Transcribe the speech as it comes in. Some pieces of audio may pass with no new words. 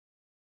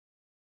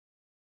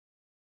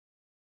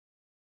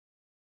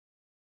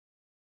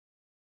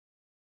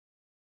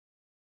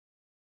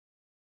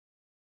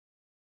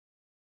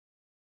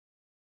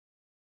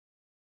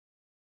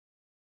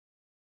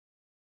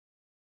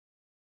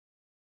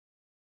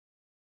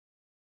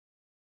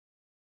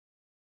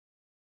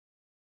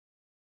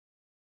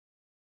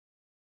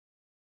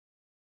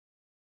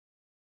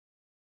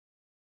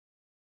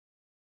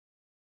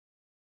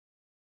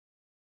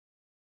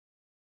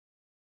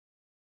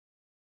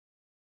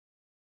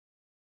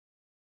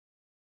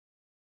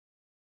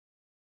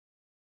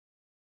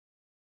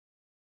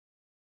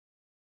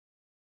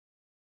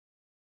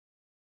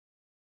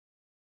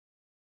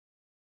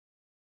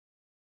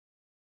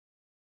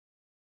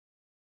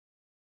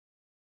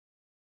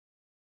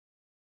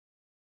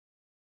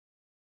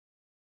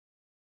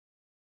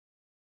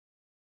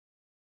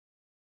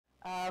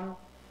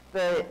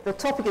The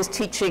topic is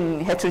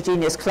teaching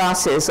heterogeneous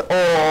classes,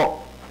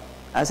 or,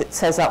 as it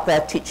says up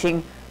there,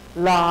 teaching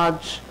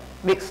large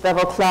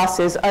mixed-level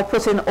classes. I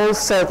put in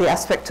also the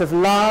aspect of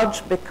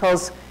large,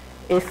 because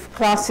if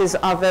classes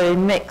are very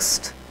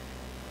mixed,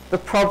 the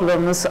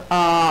problems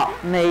are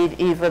made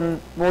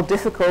even more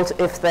difficult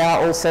if they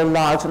are also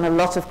large, and a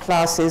lot of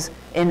classes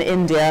in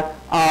India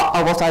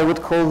are what I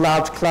would call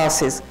large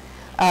classes.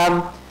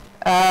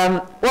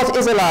 What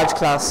is a large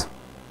class?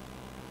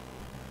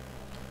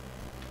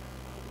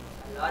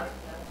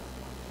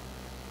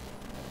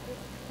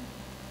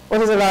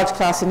 What is a large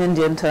class in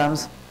Indian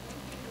terms?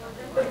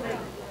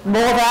 More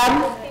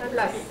than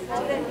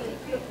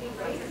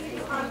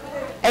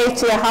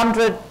 80,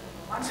 100,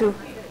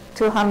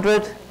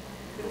 200.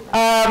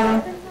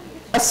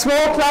 A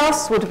small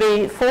class would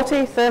be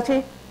 40,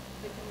 30,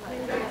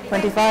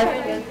 25?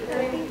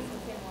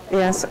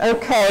 Yes,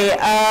 okay.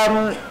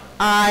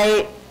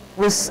 I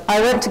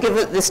went to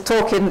give this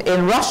talk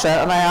in Russia,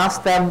 and I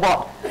asked them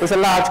what was a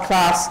large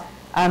class,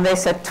 and they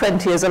said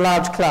 20 is a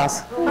large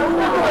class.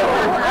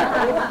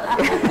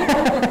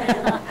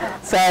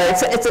 So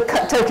it's a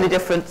totally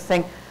different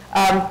thing.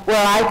 Where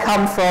I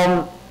come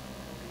from,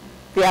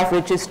 the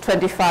average is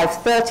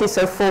 25, 30,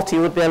 so 40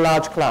 would be a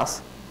large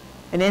class.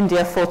 In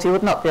India, 40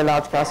 would not be a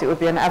large class, it would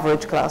be an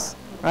average class,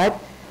 right?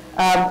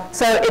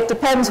 So it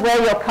depends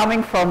where you're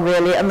coming from,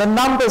 really, and the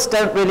numbers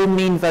don't really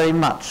mean very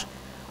much.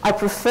 I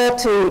prefer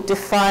to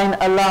define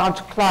a large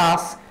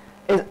class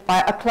as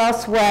a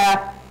class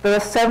where there are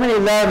so many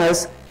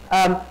learners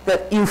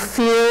that you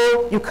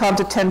feel you can't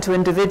attend to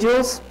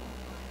individuals.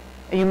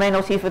 You may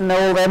not even know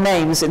all their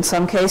names in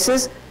some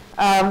cases.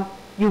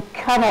 You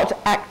cannot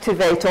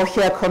activate or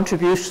hear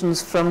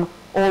contributions from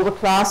all the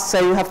class,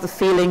 so you have the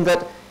feeling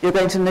that you're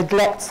going to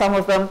neglect some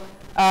of them,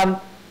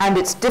 and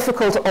it's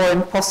difficult or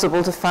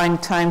impossible to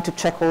find time to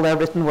check all their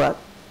written work.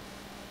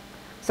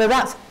 So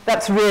that's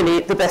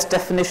really the best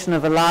definition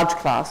of a large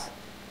class.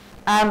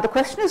 And the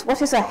question is,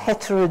 what is a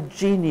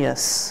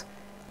heterogeneous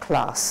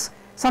class?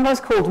 Sometimes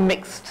called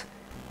mixed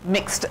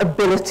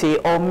ability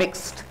or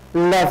mixed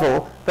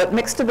level, but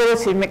mixed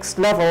ability, mixed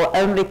level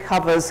only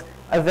covers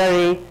a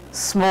very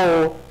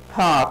small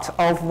part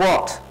of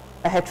what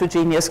a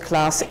heterogeneous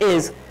class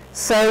is.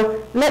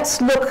 So let's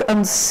look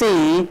and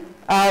see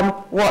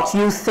what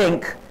you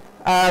think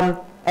a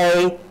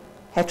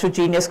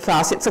heterogeneous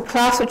class. It's a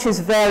class which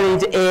is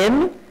varied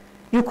in.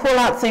 You call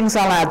out things,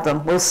 I'll add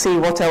them. We'll see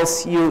what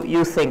else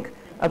you think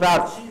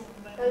about.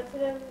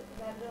 Cultural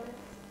background.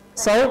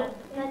 So?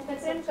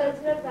 Different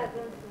cultural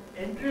background.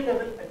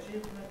 Entry-level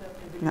achievement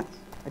abilities. No,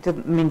 I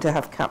didn't mean to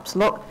have caps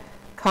lock.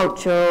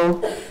 Cultural,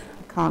 I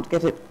can't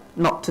get it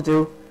not to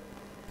do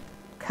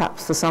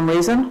caps for some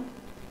reason.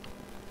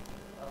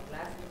 A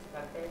class which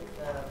contains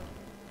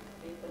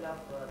people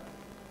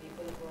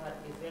who are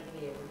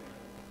differently able.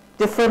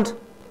 Different?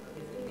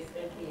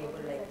 Differently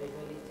able, like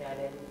visually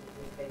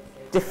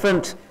challenged,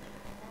 different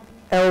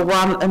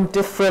L1 and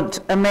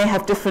different, and may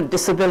have different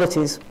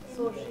disabilities. In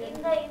the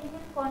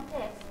Indian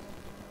context,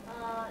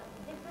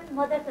 different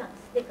mother tongues,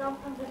 they come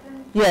from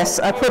different... Yes,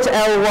 I put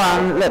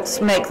L1, let's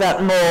make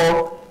that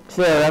more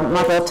clearer,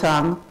 mother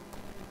tongue.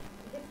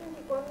 Different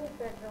economic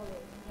background.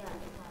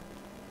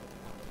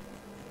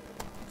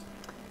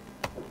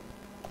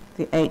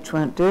 The H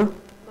won't do.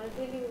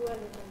 Multilingual.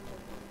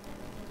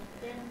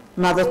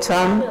 Mother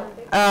tongue. First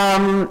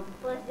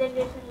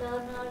generation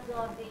learners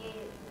or the...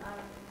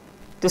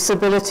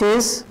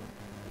 Disabilities.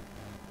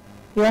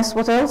 Yes,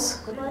 what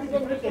else? First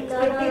generation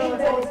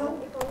learners or...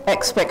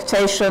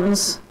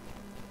 Expectations.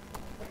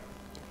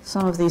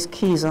 Some of these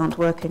keys aren't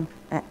working.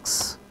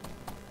 X.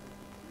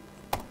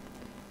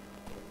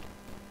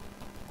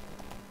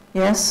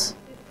 Yes?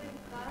 Different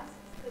castes,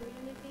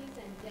 communities,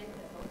 and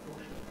gender.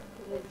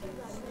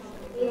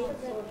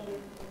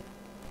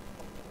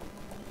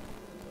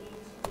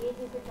 Age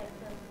is a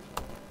factor.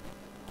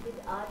 With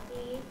RT,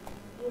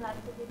 you have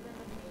to different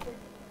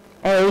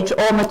Age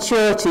or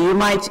maturity. You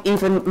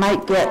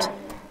might get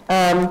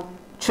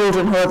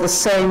children who are the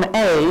same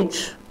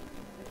age,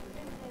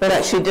 but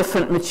actually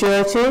different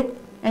maturity.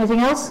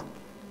 Anything else?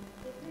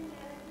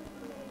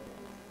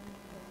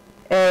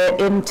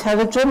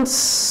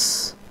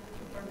 Intelligence.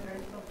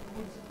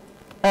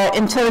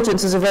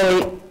 Intelligence is a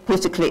very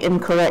politically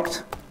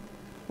incorrect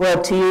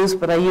word to use,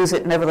 but I use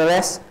it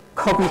nevertheless.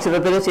 Cognitive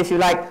ability, if you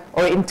like,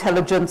 or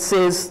intelligence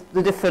is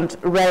the different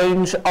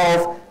range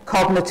of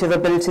cognitive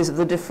abilities of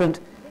the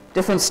different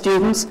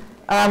students.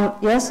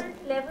 Yes?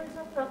 different levels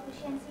of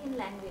proficiency in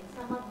language.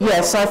 Some of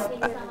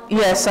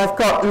Yes, I've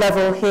got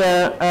level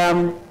here.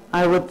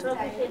 I would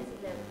proficiency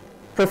level.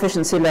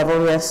 proficiency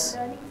level. Yes.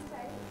 Learning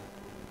style.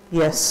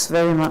 Yes,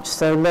 very much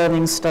so.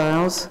 Learning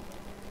styles.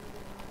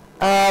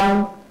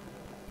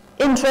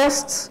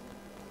 Interests.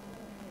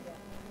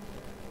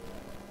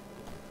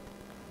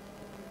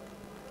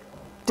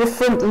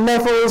 Different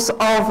levels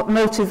of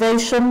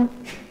motivation.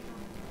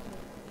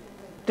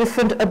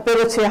 Different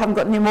ability. I haven't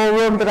got any more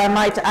room, but I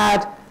might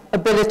add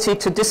ability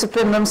to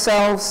discipline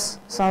themselves.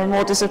 Some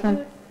more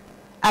discipline.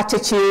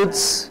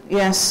 Attitudes,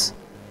 yes.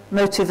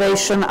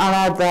 motivation,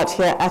 I'll add that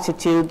here,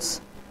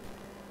 attitudes.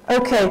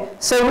 Okay,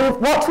 so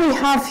what we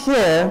have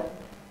here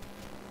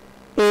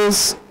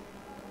is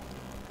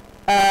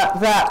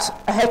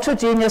that a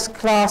heterogeneous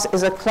class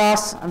is a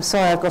class, I'm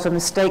sorry I've got a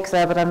mistake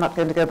there, but I'm not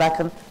going to go back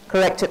and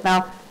correct it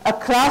now, a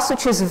class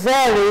which is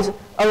varied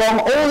along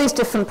all these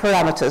different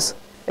parameters.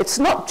 It's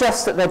not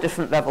just that they're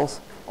different levels,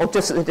 or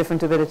just that they're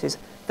different abilities.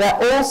 They're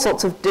all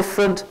sorts of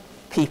different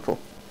people.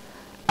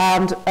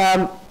 And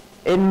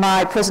in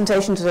my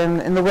presentation today,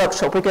 in the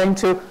workshop, we're going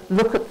to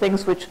look at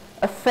things which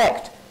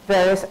affect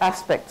various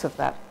aspects of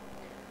that.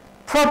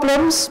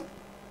 Problems,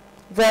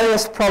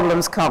 various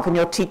problems come up when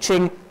you're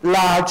teaching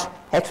large,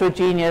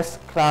 heterogeneous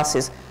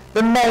classes.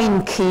 The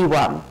main key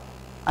one,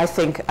 I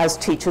think, as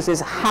teachers is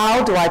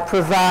how do I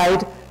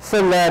provide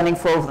for learning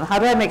for all of them? How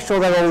do I make sure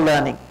they're all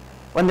learning?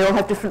 When they all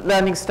have different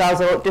learning styles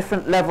or at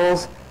different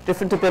levels,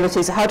 different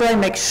abilities, how do I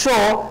make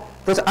sure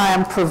that I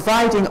am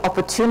providing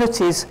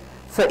opportunities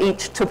for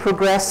each to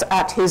progress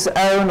at his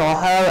own or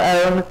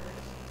her own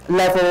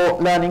level,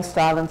 learning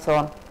style, and so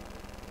on?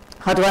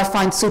 How do I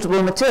find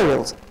suitable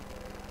materials?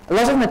 A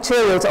lot of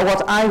materials are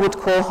what I would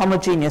call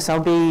homogeneous. I'll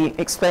be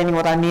explaining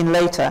what I mean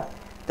later.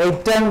 They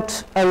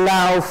don't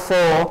allow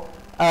for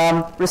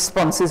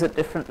responses at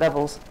different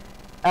levels.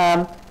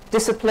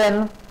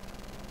 Discipline,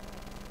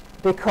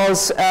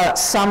 because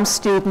some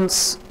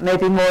students may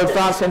be more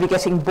advanced, may be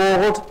getting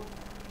bored,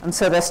 and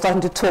so they're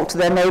starting to talk to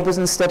their neighbors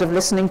instead of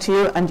listening to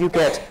you, and you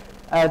get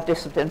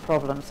discipline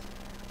problems.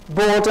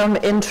 Boredom,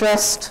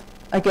 interest,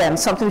 again,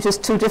 something which is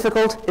too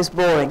difficult is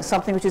boring.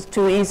 Something which is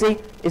too easy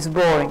is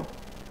boring.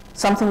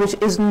 Something which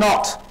is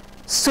not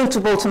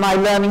suitable to my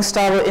learning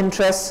style or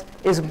interests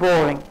is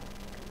boring.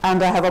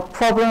 And I have a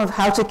problem of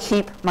how to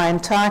keep my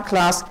entire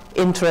class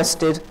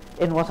interested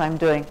in what I'm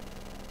doing.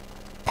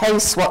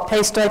 Pace, what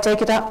pace do I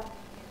take it at?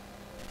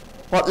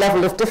 What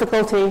level of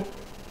difficulty?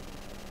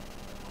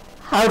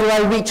 How do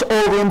I reach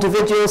all the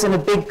individuals in a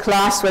big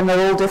class when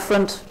they're all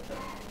different?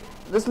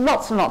 There's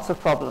lots and lots of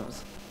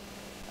problems.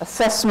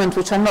 Assessment,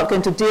 which I'm not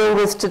going to deal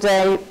with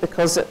today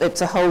because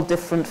it's a whole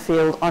different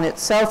field on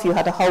itself. You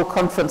had a whole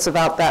conference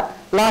about that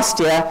last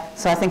year,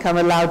 so I think I'm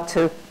allowed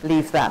to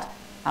leave that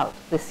out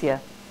this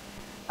year.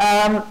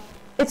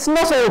 It's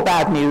not all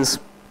bad news,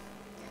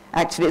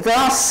 actually. There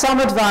are some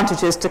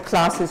advantages to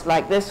classes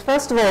like this.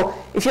 First of all,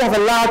 if you have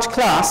a large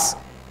class,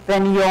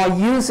 then you're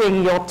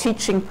using your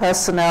teaching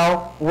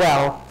personnel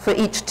well. For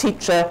each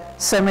teacher,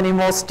 so many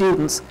more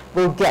students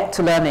will get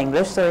to learn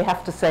English, so we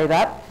have to say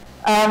that.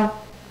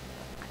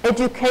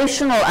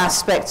 Educational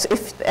aspects,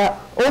 if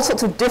all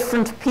sorts of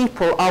different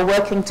people are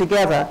working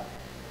together,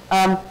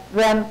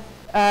 then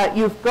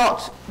you've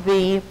got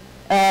the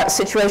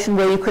situation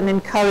where you can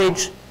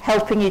encourage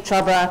helping each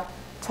other,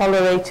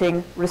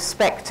 tolerating,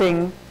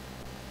 respecting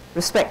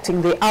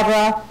the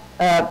other,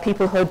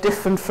 people who are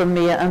different from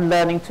me, and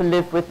learning to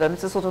live with them.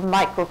 It's a sort of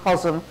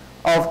microcosm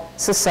of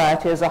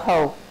society as a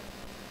whole.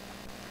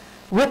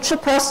 Richer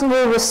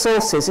personal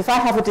resources. If I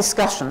have a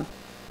discussion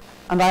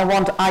and I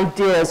want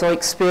ideas or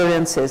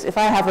experiences, if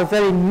I have a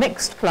very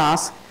mixed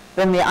class,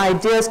 then the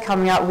ideas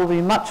coming out will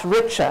be much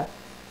richer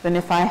than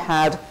if I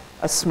had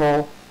a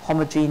small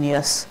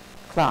homogeneous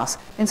class.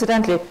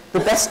 Incidentally,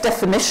 the best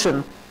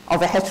definition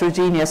of a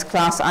heterogeneous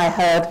class I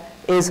heard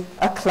is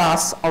a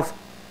class of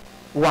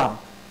one.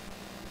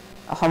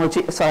 A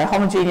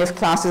homogeneous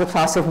class is a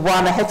class of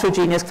one, a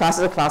heterogeneous class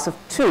is a class of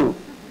two.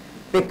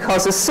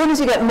 Because as soon as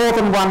you get more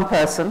than one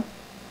person,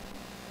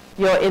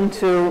 you're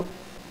into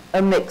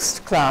a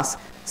mixed class.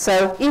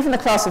 So even a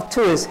class of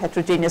two is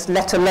heterogeneous,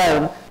 let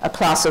alone a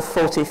class of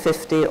 40,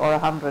 50, or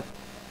 100.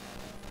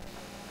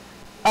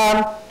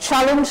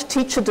 Challenge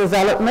teacher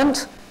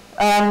development.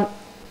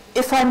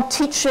 If I'm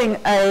teaching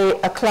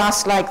a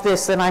class like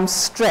this, then I'm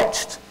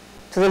stretched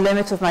to the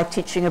limit of my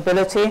teaching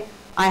ability.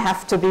 I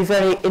have to be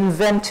very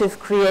inventive,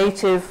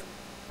 creative,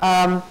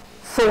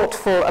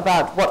 thoughtful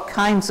about what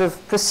kinds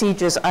of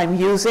procedures I'm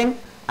using,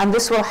 and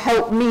this will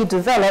help me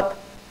develop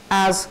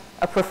as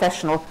a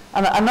professional.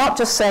 And I'm not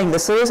just saying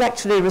this, there is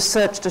actually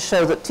research to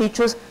show that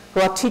teachers who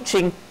are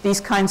teaching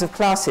these kinds of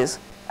classes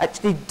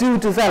actually do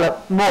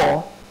develop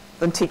more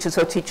than teachers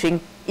who are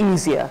teaching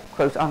easier,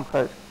 quote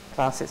unquote,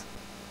 classes.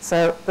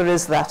 So there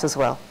is that as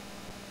well.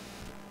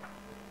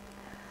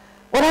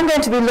 What I'm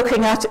going to be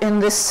looking at in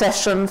this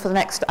session for the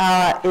next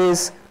hour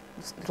is,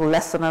 a little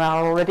less than an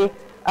hour already,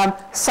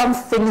 some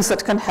things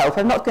that can help.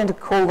 I'm not going to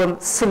call them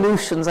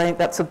solutions, I think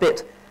that's a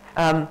bit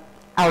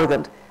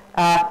arrogant.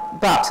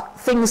 But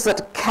things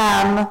that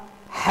can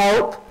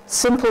help,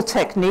 simple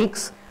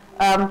techniques,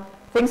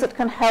 things that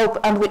can help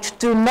and which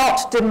do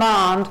not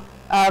demand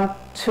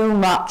too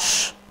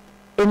much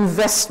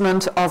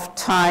investment of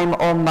time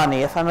or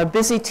money. If I'm a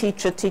busy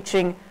teacher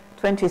teaching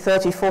 20,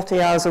 30,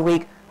 40 hours a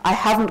week, I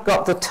haven't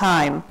got the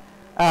time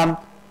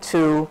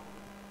to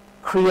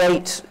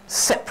create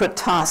separate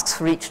tasks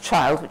for each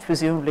child, which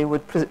presumably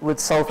would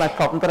solve my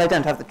problem, but I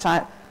don't have the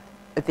time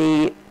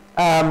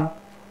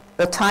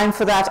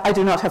for that. I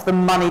do not have the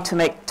money to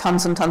make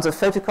tons and tons of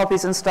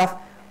photocopies and stuff.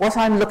 What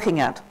I'm looking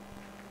at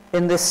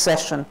in this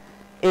session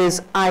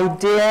is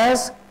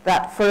ideas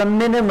that for a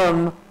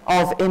minimum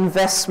of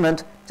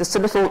investment, just a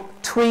little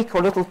tweak or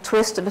a little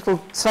twist, a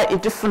little slightly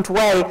different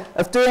way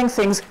of doing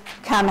things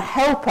can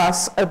help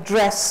us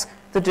address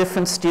the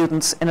different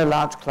students in a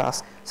large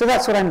class. So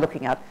that's what I'm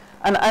looking at.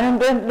 And I'm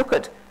going to look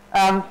at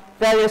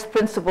various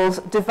principles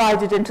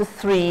divided into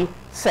 3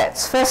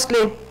 sets.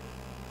 Firstly,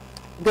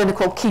 I'm going to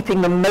call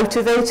keeping them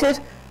motivated.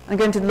 I'm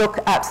going to look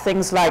at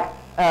things like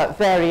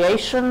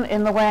variation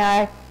in the way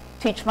I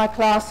teach my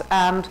class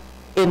and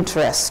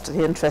interest,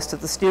 the interest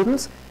of the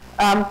students.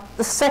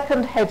 The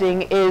second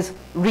heading is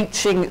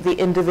reaching the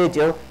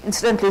individual.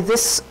 Incidentally,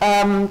 this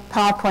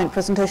PowerPoint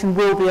presentation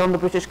will be on the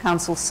British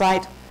Council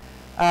site.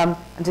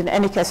 And in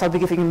any case, I'll be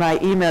giving you my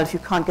email. If you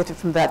can't get it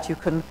from that, you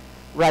can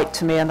write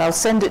to me and I'll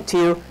send it to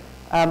you.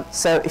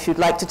 So if you'd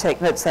like to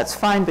take notes, that's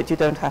fine, but you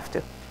don't have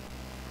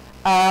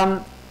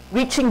to.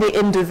 Reaching the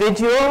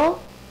individual,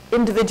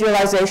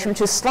 individualization,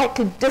 which is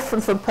slightly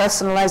different from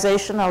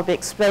personalization. I'll be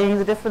explaining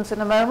the difference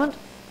in a moment.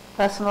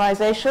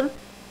 Personalization.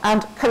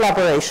 And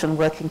collaboration,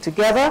 working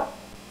together,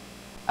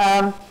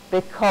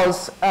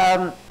 because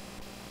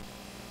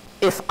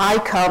if I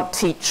can't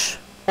teach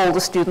all the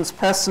students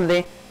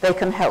personally, they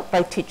can help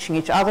by teaching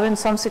each other in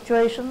some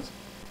situations.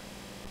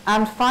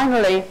 And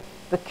finally,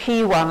 the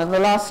key one, and the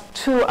last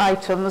 2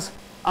 items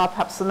are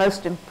perhaps the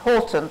most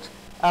important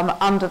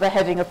under the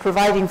heading of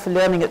providing for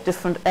learning at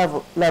different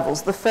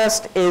levels. The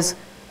first is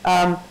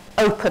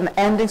open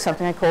ending,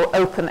 something I call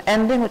open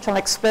ending, which I'll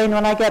explain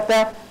when I get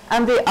there.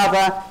 And the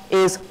other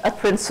is a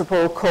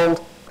principle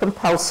called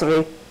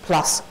compulsory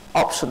plus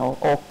optional,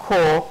 or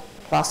core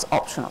plus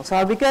optional. So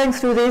I'll be going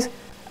through these,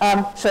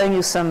 showing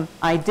you some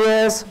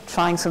ideas,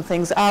 trying some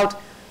things out,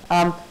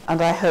 and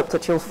I hope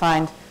that you'll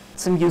find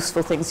some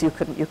useful things you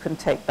can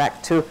take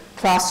back to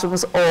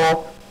classrooms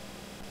or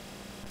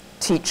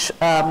teach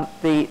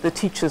the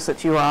teachers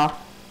that you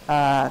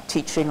are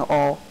teaching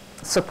or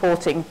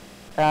supporting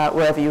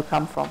wherever you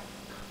come from.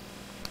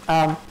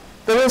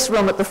 There is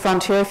room at the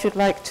front here if you'd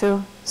like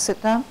to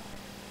sit down.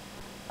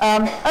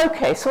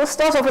 Okay, so we'll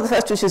start off with the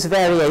first, which is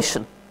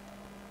variation.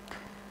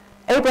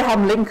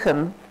 Abraham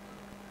Lincoln,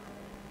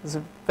 there's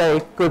a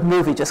very good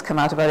movie just come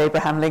out about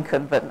Abraham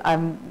Lincoln, but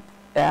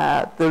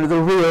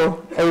the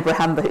real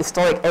Abraham, the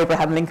historic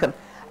Abraham Lincoln,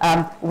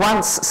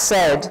 once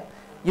said,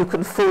 you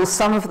can fool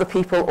some of the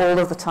people all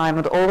of the time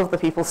and all of the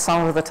people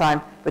some of the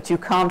time, but you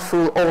can't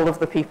fool all of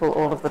the people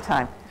all of the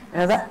time. You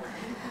know that?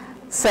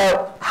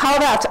 So how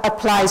that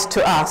applies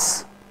to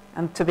us,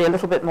 and to be a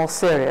little bit more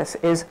serious,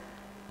 is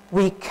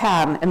we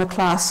can, in a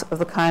class of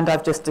the kind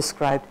I've just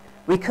described,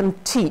 we can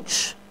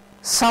teach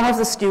some of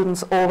the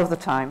students all of the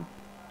time,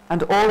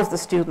 and all of the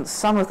students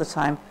some of the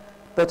time,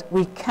 but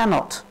we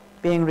cannot,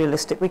 being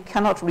realistic, we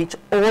cannot reach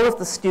all of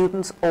the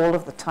students all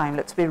of the time.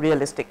 Let's be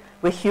realistic.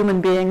 We're human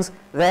beings,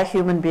 they're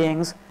human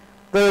beings.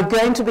 There are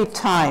going to be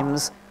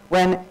times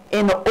when,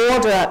 in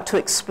order to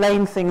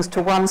explain things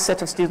to one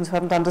set of students who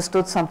haven't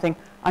understood something,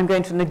 I'm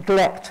going to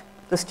neglect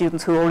the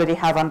students who already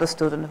have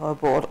understood and who are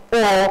bored.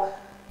 Or,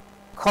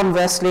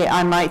 conversely,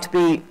 I might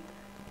be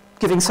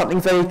giving something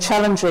very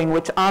challenging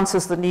which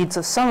answers the needs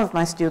of some of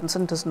my students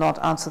and does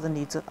not answer the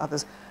needs of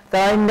others.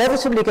 There are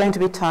inevitably going to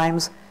be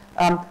times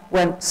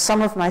when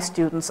some of my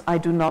students I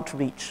do not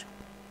reach.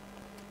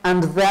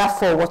 And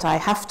therefore, what I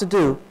have to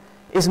do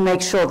is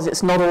make sure that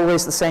it's not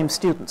always the same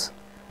students.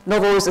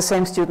 Not always the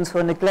same students who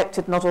are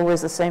neglected, not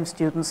always the same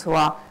students who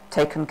are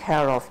taken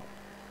care of.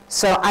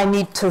 So I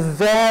need to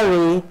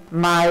vary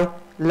my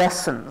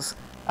lessons.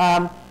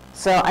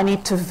 So I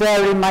need to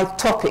vary my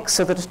topics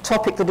so that a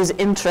topic that is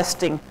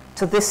interesting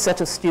to this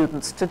set of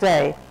students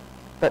today,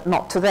 but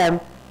not to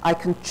them, I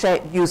can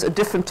use a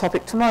different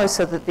topic tomorrow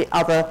so that the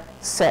other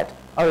set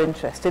are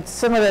interested.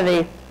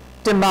 Similarly,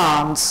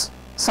 demands,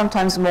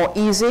 sometimes more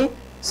easy,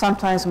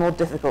 sometimes more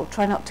difficult.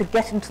 Try not to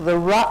get into the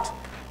rut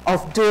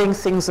of doing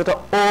things that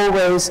are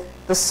always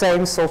the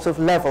same sort of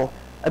level,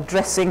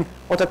 addressing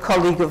what a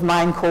colleague of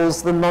mine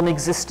calls the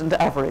non-existent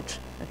average.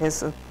 Okay,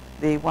 so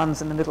the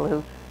ones in the middle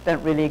who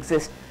don't really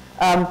exist.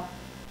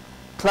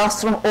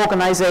 Classroom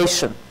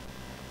organization.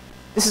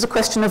 This is a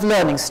question of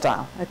learning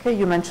style. Okay,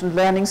 you mentioned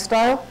learning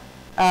style.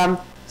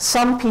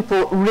 Some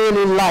people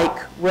really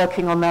like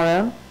working on their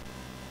own.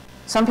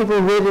 Some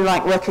people really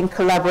like working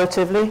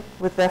collaboratively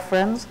with their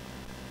friends.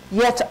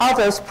 Yet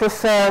others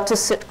prefer to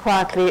sit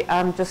quietly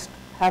and just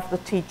have the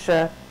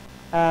teacher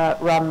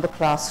run the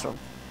classroom.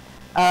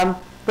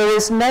 There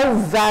is no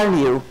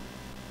value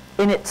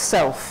in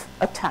itself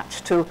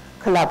attached to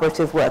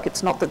collaborative work.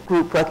 It's not that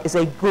group work is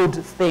a good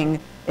thing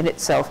in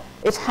itself.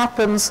 It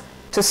happens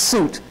to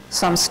suit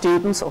some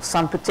students or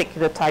some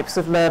particular types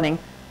of learning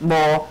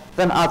more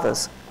than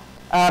others.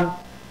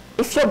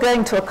 If you're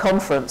going to a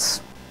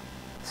conference,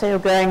 say you're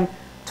going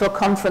to a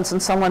conference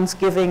and someone's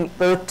there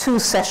are 2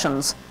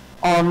 sessions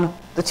on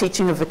the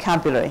teaching of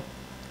vocabulary,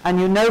 and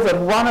you know that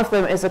one of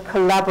them is a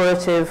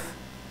collaborative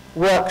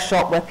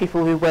workshop where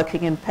people will be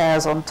working in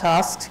pairs on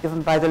tasks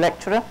given by the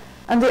lecturer,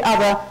 and the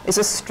other is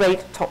a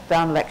straight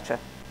top-down lecture.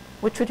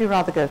 Which would you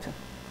rather go to?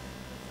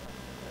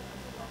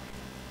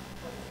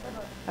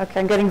 Okay,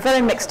 I'm getting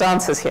very mixed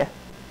answers here.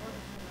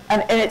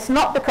 And it's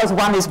not because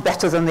one is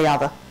better than the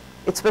other.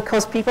 It's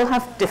because people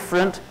have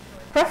different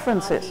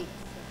preferences.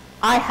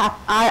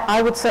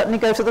 I would certainly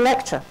go to the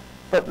lecture,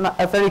 but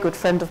a very good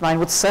friend of mine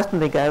would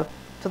certainly go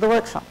to the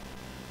workshop.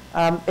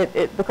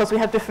 Because we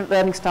have different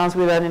learning styles,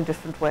 we learn in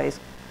different ways.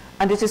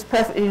 And it is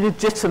perfectly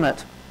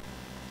legitimate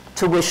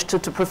to wish to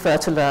prefer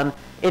to learn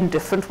in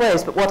different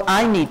ways. But what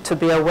I need to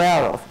be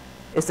aware of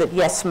is that,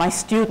 yes, my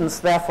students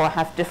therefore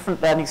have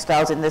different learning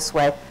styles in this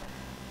way,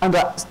 and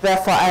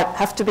therefore I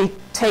have to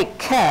take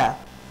care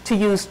to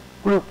use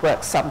group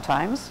work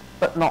sometimes,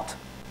 but not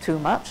too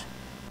much,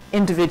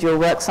 individual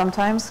work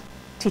sometimes,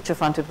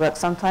 teacher-fronted work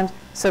sometimes,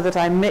 so that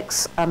I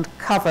mix and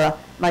cover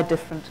my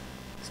different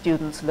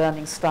students'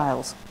 learning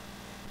styles.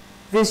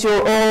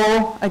 Visual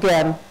all,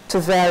 again, to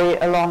vary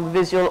along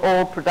visual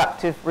all,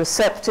 productive,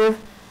 receptive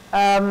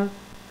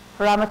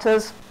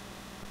parameters,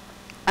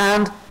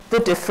 and the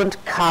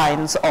different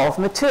kinds of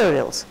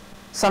materials.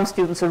 Some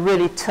students are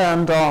really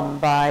turned on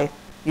by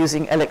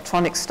using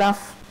electronic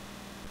stuff,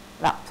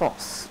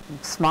 laptops,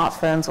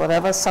 smartphones,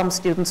 whatever. Some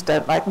students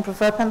don't like and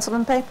prefer pencil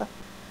and paper.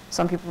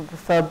 Some people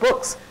prefer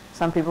books.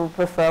 Some people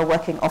prefer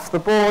working off the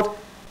board.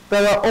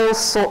 There are all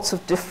sorts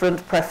of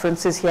different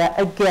preferences here.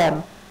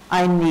 Again,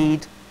 I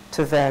need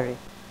to vary.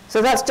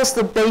 So that's just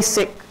the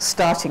basic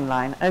starting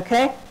line,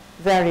 okay?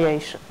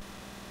 Variation.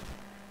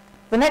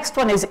 The next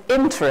one is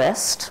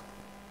interest.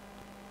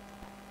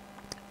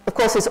 Of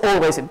course, it's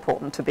always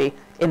important to be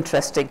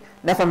interesting.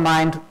 Never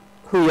mind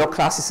who your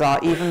classes are.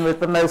 Even with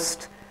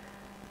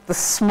the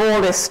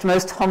smallest,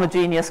 most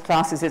homogeneous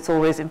classes, it's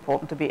always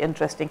important to be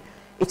interesting.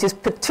 It is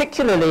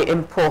particularly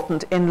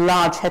important in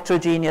large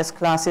heterogeneous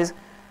classes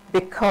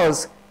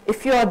because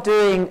if you are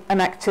doing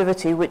an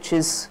activity which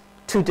is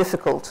too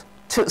difficult,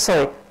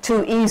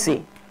 too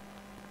easy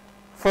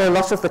for a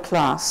lot of the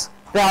class,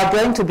 they are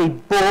going to be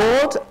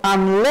bored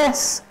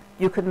unless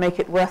you can make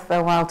it worth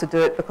their while to do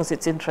it because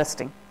it's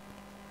interesting.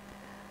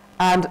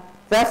 And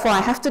therefore,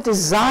 I have to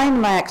design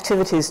my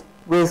activities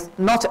with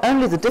not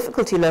only the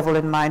difficulty level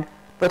in mind,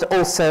 but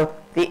also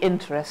the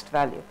interest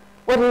value.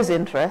 What is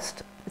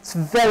interest? It's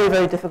very,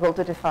 very difficult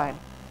to define.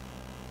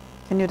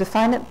 Can you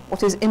define it?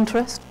 What is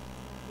interest?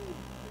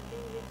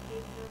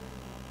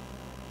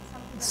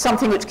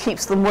 Something which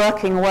keeps them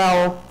working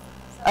well.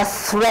 A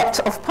threat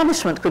of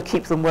punishment could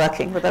keep them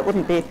working, but that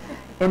wouldn't be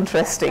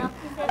interesting.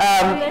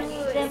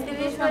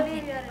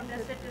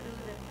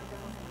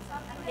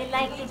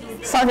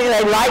 Something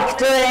they like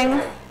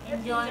doing,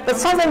 but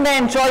something they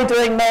enjoy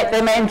doing,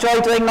 they may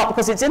enjoy doing not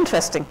because it's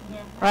interesting,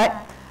 right?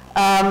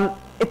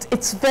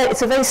 It's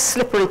a very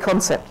slippery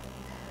concept.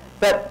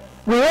 But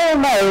we all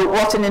know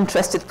what an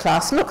interested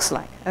class looks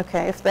like,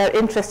 okay? If they're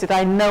interested,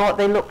 I know what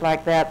they look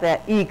like.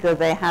 They're eager,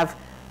 they have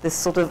this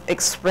sort of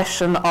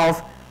expression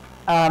of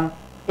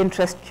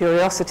interest,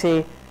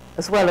 curiosity,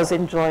 as well as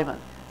enjoyment.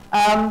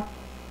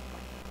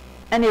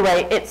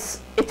 Anyway,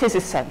 it is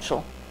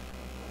essential.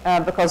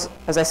 Because,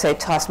 as I say,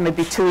 tasks may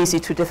be too easy,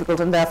 too difficult,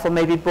 and therefore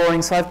may be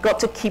boring. So I've got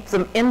to keep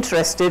them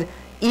interested,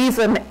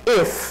 even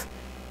if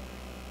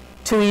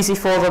too easy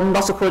for them,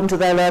 not according to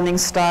their learning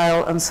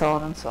style, and so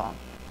on and so on.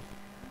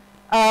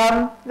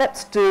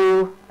 Let's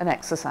do an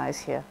exercise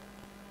here.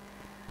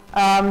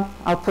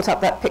 I'll put up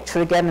that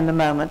picture again in a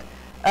moment.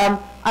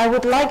 I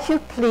would like you,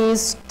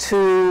 please,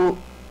 to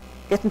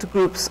get into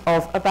groups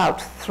of about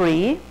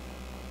 3.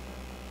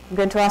 I'm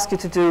going to ask you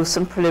to do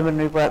some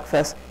preliminary work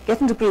first.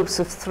 Get into groups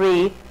of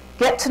 3,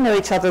 get to know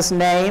each other's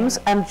names,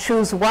 and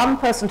choose one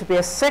person to be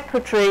a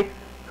secretary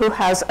who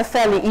has a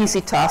fairly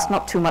easy task,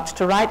 not too much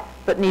to write,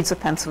 but needs a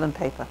pencil and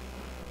paper.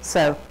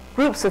 So,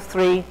 groups of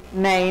 3,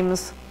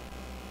 names,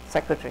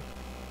 secretary.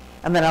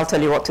 And then I'll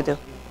tell you what to do.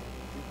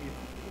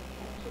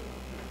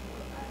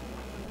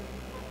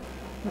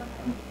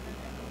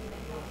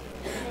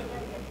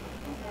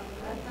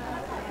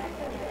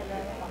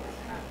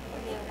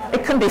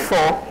 It can be 4.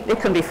 It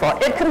can be 4.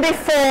 It can be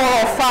 4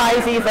 or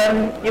 5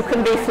 even. You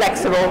can be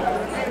flexible.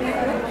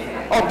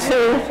 Or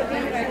 2.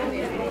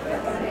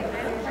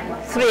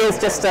 3 is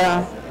just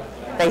a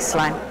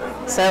baseline.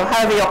 So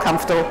however you're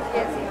comfortable.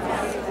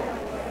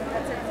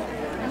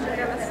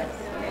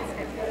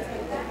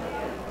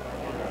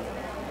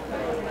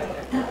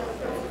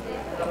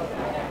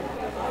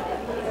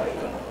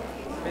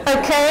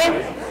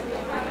 Okay.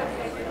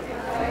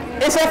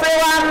 Is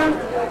everyone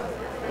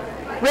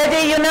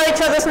ready? You know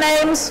each other's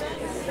names?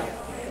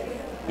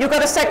 You've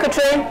got a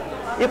secretary?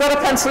 You've got a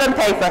pencil and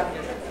paper?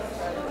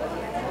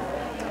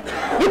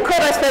 You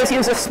could, I suppose,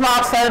 use a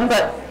smartphone,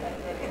 but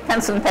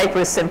pencil and paper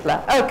is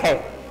simpler.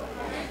 Okay.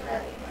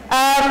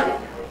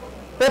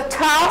 The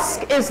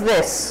task is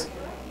this.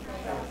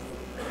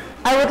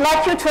 I would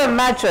like you to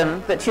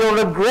imagine that you're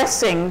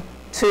regressing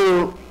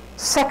to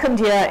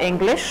second-year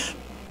English.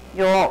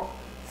 You're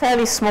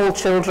fairly small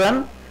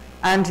children,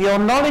 and your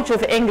knowledge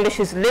of English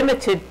is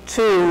limited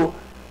to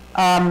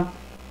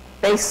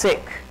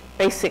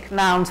basic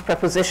nouns,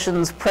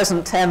 prepositions,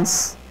 present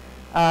tense,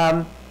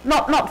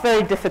 not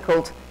very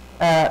difficult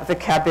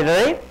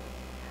vocabulary.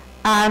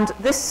 And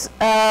this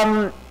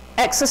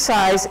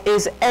exercise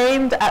is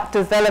aimed at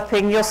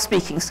developing your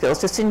speaking skills,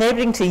 just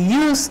enabling to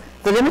use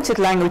the limited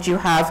language you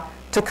have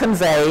to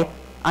convey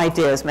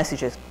ideas,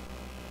 messages.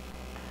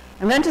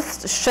 I'm going to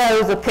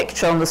show the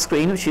picture on the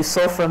screen, which you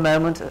saw for a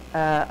moment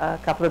a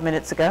couple of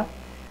minutes ago.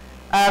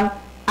 And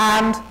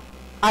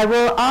I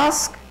will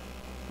ask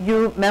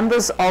you,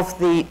 members of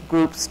the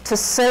groups, to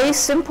say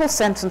simple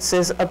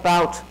sentences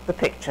about the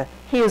picture.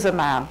 He is a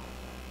man,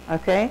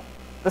 okay?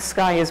 The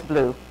sky is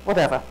blue,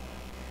 whatever.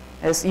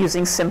 It's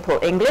using simple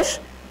English.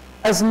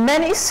 As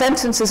many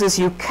sentences as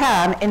you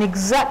can in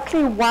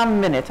exactly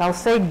 1 minute. I'll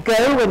say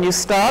go when you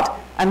start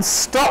and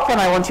stop when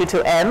I want you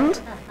to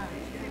end.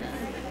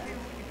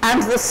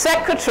 And the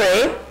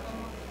secretary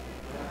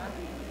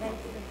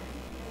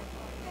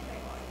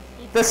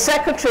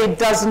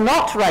does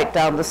not write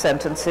down the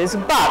sentences,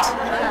 but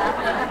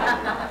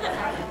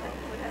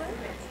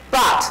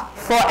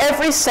for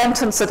every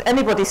sentence that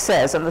anybody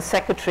says, and the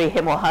secretary,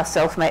 him or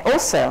herself, may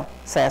also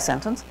say a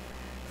sentence,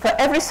 for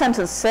every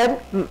sentence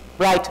said,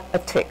 write a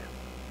tick.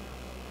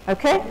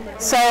 Okay?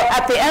 So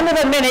at the end of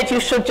a minute, you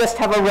should just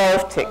have a row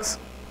of ticks.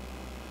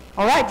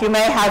 All right? You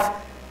may have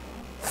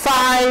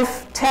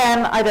 5,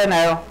 10, I don't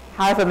know,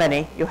 however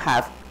many you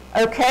have.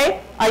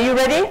 Okay? Are you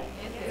ready?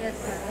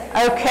 Yes.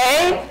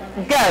 Okay?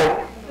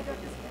 Go.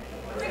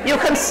 You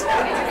can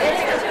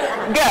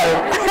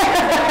go.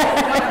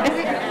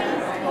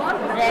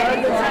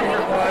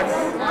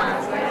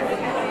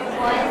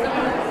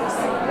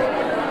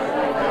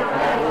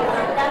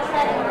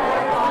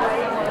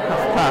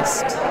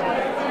 Past.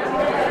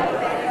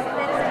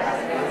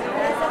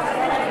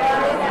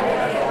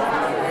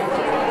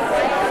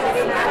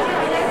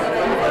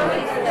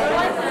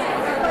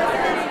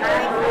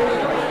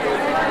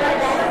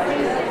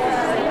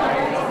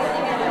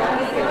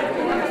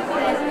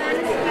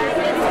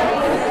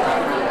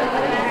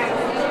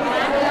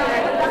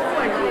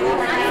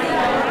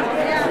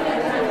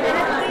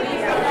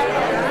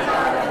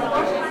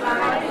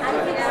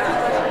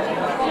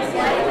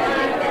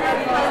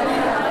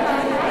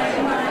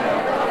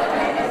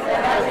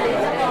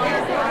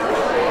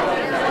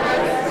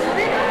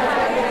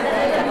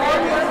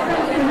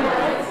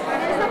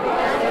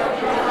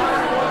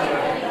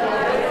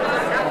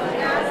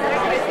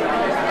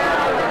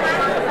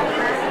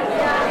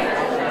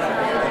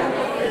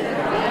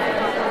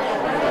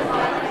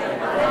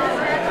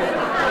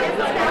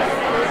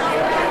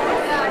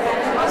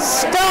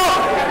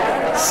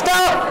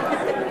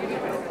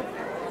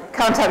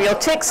 Count up your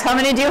ticks. How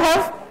many do you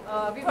have?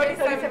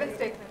 37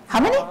 statements.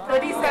 How many?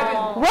 37.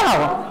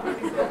 Wow.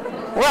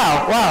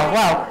 Wow, wow,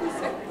 wow.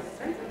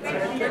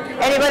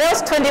 Anyone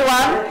else? 21?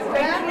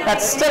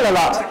 That's still a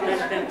lot. 3.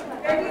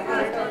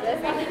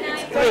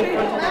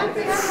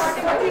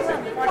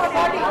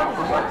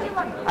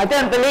 I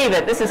don't believe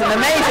it. This is an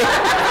amazing.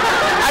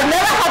 I've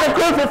never had a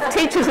group of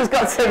teachers who's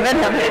got so many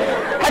of it.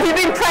 Have you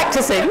been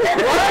practicing?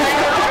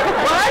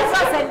 Words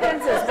or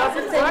sentences?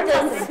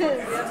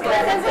 Sentences.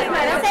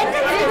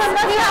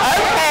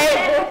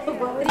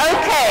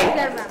 Okay.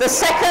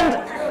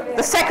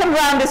 The second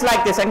round is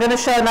like this. I'm going to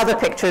show another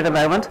picture in a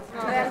moment.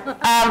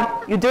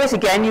 You do it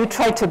again. You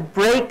try to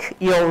break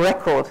your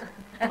record.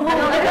 Okay?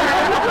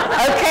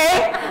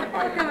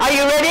 Are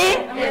you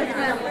ready?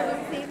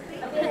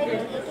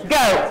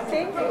 Go.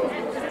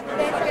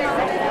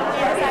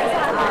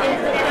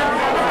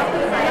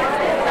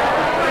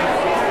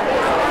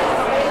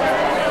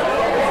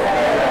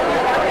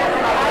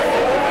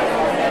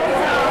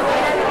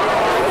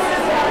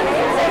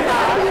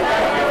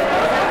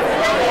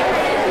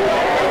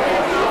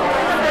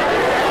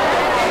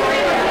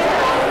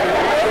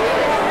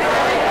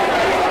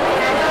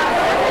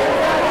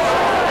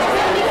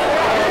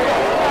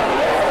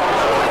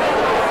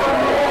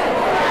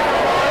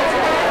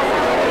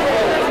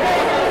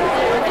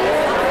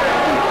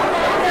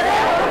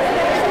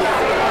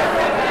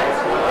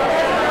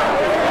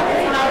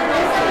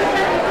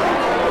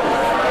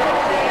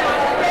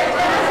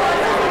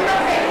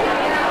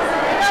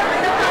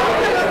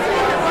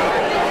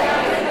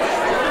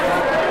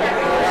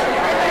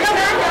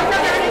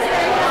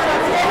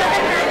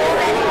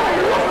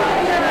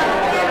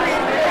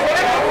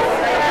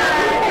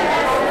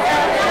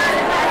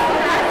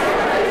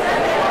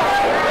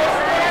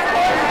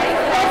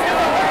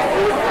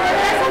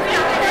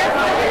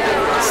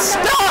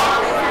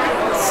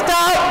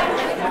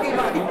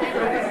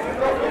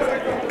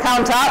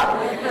 Count up.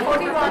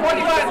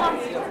 41.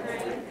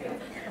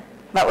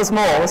 That was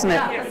more, wasn't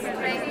it?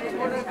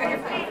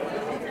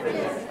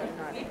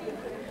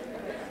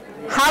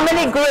 How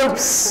many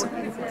groups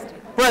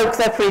broke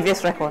their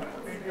previous record?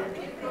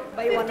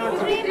 By 1 or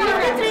 3.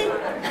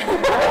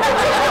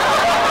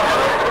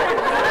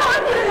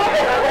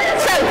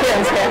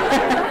 Champions here.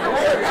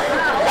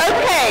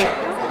 Okay.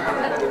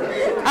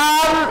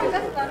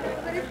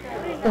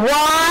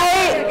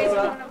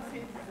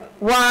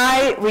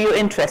 Why were you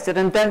interested?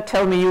 And don't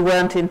tell me you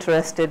weren't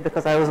interested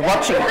because I was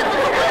watching it.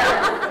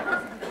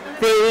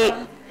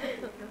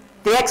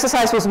 The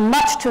exercise was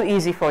much too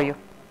easy for you.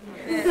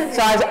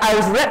 So I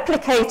was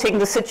replicating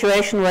the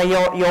situation where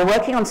you're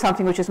working on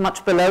something which is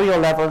much below your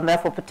level and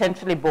therefore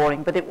potentially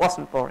boring, but it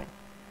wasn't boring.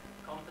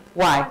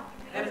 Why?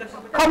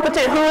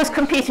 Who was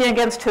competing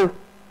against who?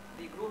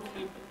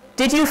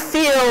 Did you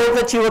feel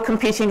that you were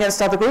competing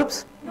against other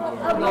groups?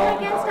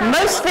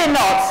 Mostly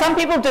not. Some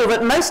people do,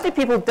 but mostly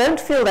people don't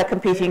feel they're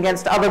competing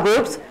against other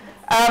groups.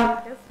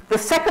 The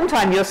second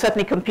time, you're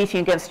certainly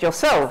competing against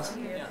yourselves.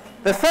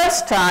 The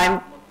first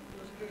time,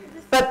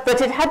 but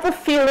it had the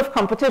feel of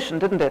competition,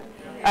 didn't it?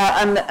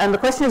 And the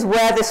question is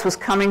where this was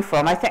coming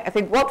from. I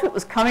think what it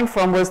was coming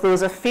from was there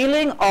was a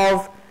feeling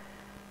of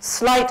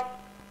slight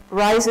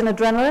rise in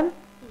adrenaline,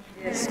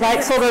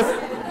 slight sort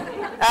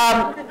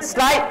of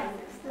slight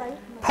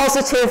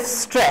positive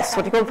stress.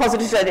 What do you call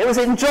positive stress? It was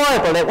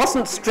enjoyable. It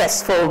wasn't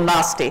stressful,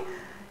 nasty.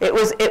 It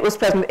was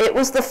pleasant. It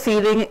was the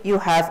feeling you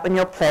have when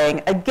you're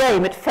playing a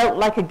game. It felt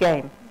like a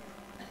game.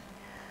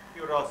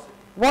 Curiosity.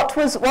 What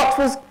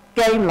was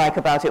game-like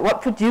about it?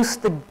 What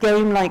produced the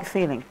game-like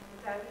feeling?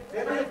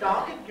 There was a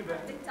target given.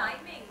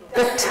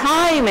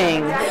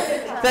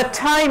 The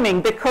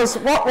timing, because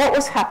what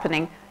was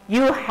happening,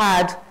 you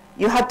had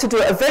to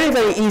do a very,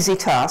 very easy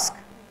task,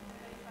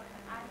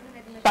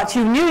 but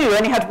you knew you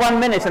only had 1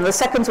 minute and the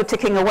seconds were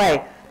ticking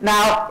away.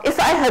 Now, if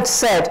I had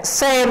said,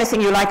 say anything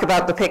you like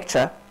about the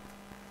picture,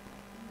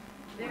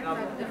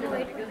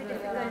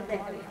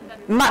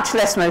 much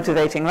less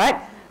motivating, right?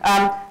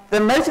 The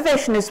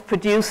motivation is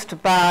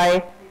produced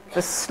by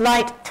the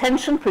slight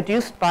tension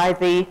produced by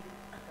the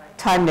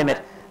time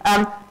limit.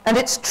 And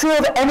it's true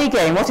of any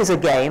game. What is a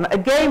game? A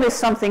game is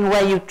something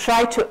where you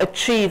try to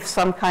achieve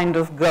some kind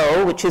of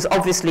goal, which is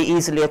obviously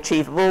easily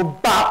achievable,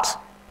 but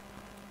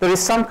there is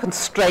some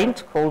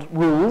constraint called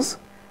rules,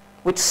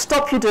 which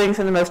stop you doing it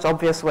in the most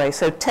obvious way.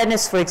 So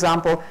tennis, for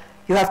example,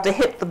 you have to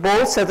hit the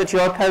ball so that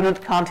your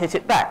opponent can't hit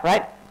it back,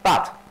 right?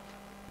 But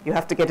you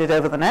have to get it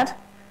over the net,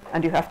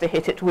 and you have to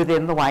hit it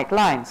within the white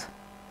lines.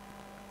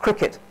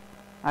 Cricket.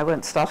 I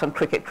won't start on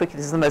cricket. Cricket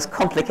is the most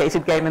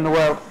complicated game in the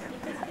world.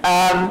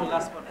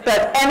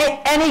 But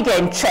any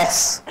game,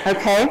 chess,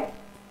 okay?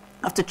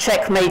 You have to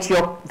checkmate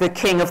the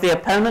king of the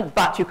opponent,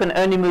 but you can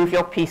only move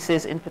your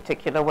pieces in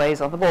particular ways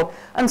on the board,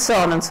 and so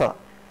on and so on.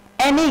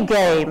 Any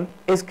game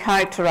is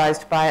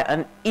characterized by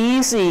an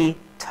easy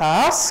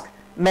task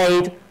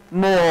made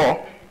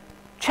more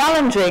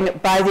challenging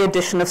by the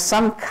addition of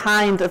some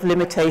kind of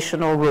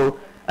limitation or rule.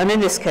 And in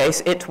this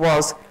case, it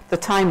was the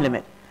time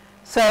limit.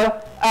 So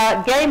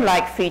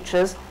game-like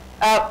features.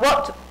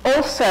 What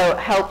also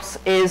helps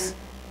is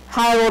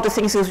higher order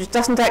things, which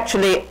doesn't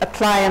actually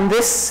apply in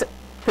this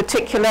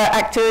particular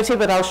activity,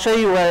 but I'll show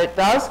you where it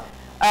does.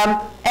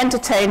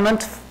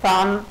 Entertainment,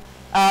 fun,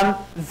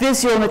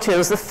 visual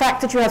materials, the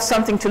fact that you have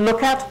something to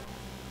look at.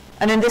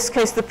 And in this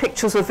case, the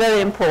pictures were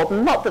very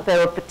important. Not that they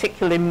were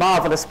particularly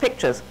marvelous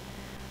pictures,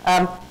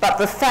 but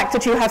the fact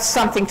that you have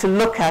something to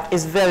look at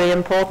is very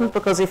important,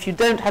 because if you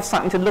don't have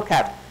something to look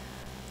at,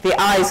 the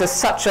eyes are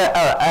such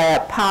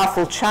a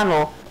powerful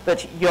channel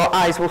that your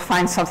eyes will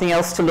find something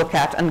else to look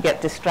at and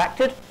get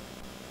distracted.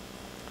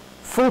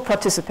 Full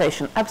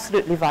participation,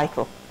 absolutely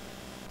vital.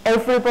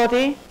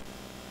 Everybody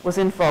was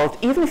involved.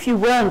 Even if you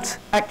weren't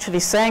actually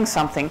saying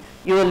something,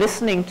 you were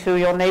listening to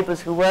your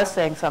neighbors who were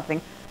saying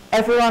something,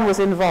 everyone was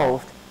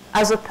involved,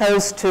 as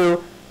opposed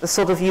to the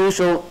sort of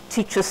usual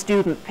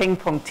teacher-student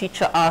ping-pong,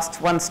 teacher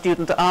asks, one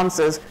student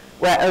answers,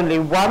 where only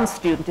one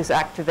student is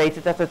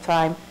activated at a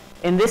time.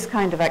 In this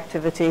kind of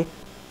activity,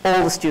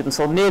 all the students,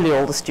 or nearly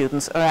all the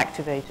students, are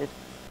activated.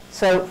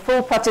 So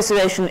full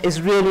participation is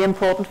really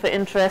important for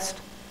interest.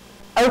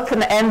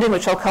 Open-ending,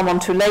 which I'll come on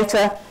to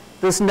later,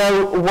 there's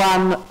no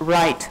one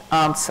right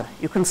answer.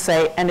 You can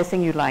say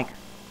anything you like,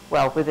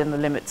 well, within the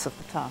limits of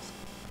the task.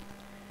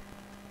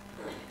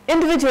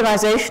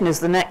 Individualization is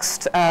the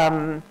next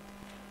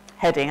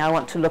heading I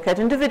want to look at.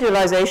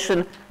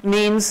 Individualization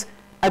means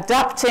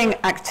adapting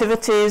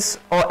activities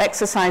or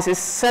exercises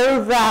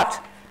so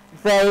that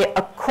they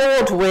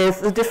accord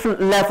with the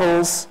different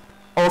levels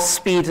or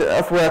speed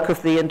of work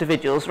of the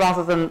individuals,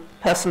 rather than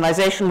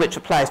personalization, which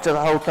applies to the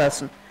whole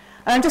person.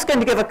 And I'm just going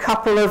to give a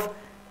couple of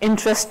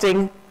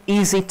interesting,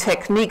 easy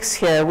techniques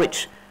here,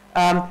 which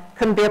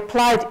can be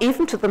applied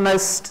even to the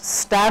most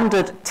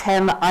standard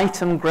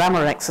 10-item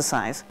grammar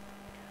exercise,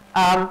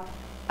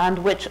 and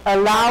which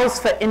allows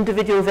for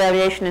individual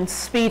variation in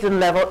speed and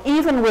level,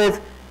 even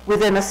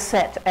within a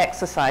set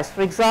exercise.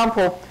 For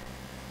example,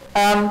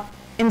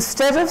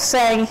 instead of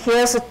saying,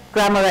 here's a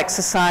grammar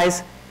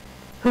exercise,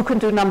 who can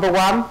do number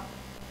 1?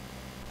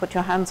 Put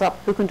your hands up.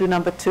 Who can do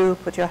number 2?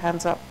 Put your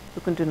hands up.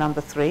 Who can do number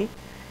 3?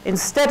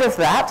 Instead of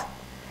that,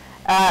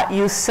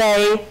 you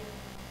say,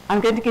 I'm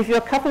going to give you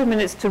a couple of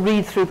minutes to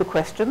read through the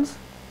questions.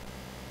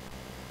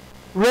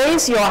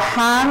 Raise your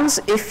hands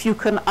if you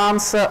can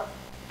answer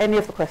any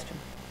of the questions.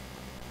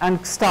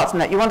 And start from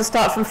that. You want to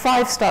start from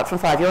 5, start from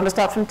 5. You want to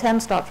start from 10,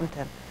 start from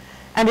 10.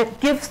 And it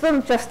gives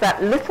them just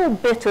that little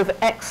bit of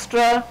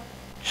extra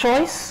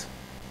choice.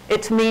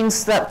 It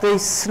means that the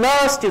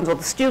slower students, or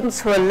the students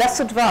who are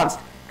less advanced,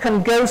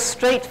 can go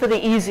straight for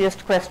the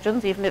easiest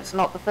questions, even if it's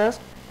not the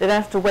first, They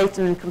don't have to wait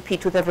and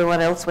compete with everyone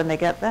else when they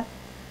get there.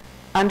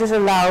 And it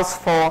allows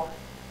for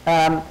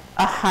a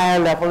higher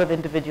level of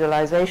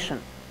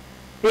individualization.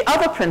 The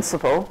other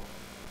principle,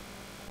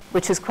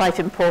 which is quite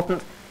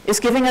important, is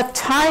giving a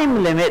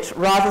time limit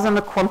rather than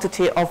a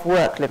quantity of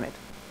work limit.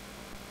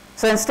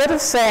 So instead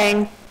of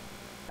saying,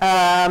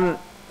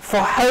 for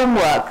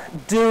homework,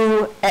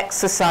 do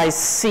exercise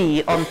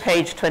C on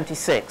page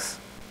 26,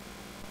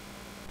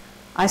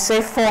 I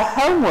say for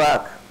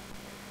homework,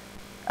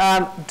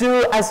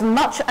 do as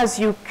much as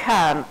you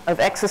can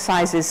of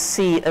exercises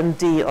C and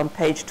D on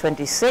page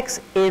 26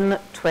 in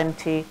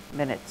 20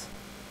 minutes.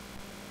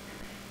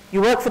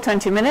 You work for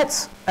 20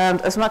 minutes,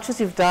 and as much as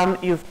you've done,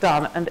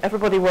 and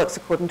everybody works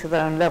according to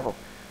their own level.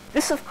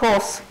 This, of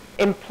course,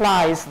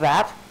 implies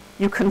that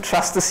you can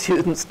trust the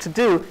students to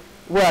do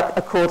work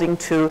according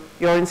to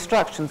your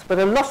instructions, but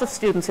a lot of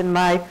students, in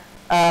my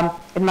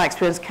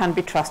experience, can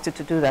be trusted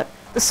to do that.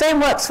 The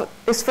same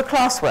is for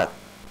classwork.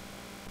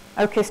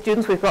 Okay,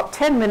 students, we've got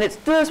 10 minutes.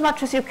 Do as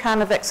much as you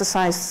can of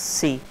exercise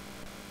C.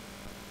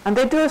 And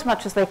they do as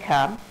much as they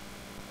can.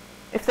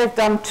 If they've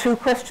done 2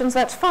 questions,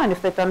 that's fine.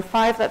 If they've done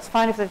 5, that's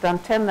fine. If they've done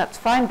 10, that's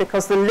fine,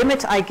 because the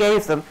limit I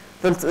gave them,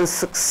 the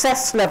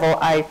success level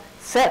I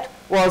set,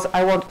 was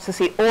I wanted to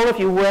see all of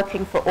you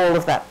working for all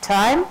of that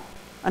time,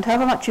 and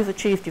however much you've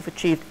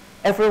achieved.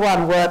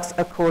 Everyone works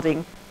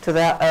according to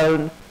their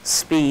own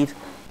speed,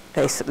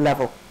 pace,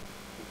 level.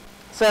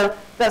 So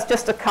that's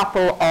just a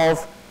couple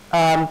of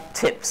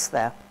tips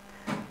there.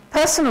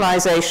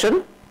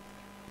 Personalization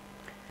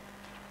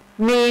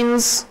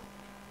means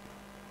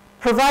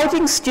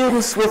providing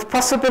students with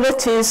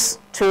possibilities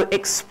to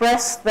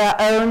express their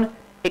own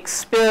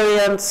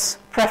experience,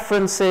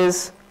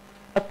 preferences,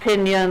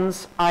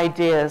 opinions,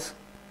 ideas.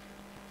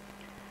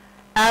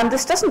 And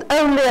this doesn't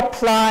only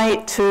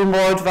apply to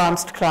more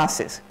advanced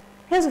classes.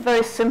 Here's a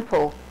very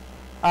simple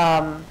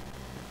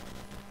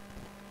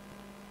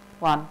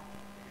one.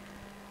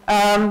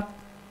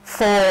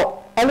 For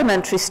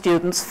elementary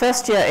students,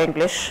 first year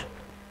English,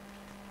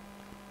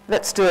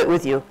 let's do it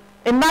with you.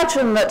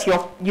 Imagine that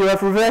you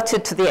have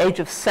reverted to the age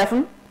of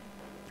 7,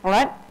 all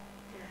right?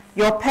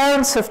 Your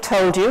parents have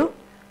told you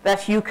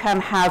that you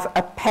can have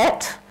a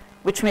pet,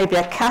 which may be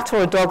a cat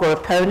or a dog or a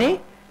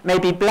pony,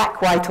 maybe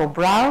black, white or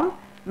brown,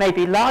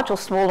 maybe large or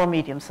small or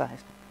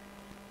medium-sized.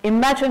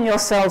 Imagine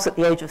yourselves at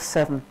the age of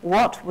 7.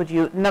 What would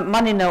you, no,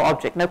 money, no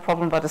object, no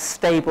problem about a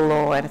stable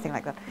or anything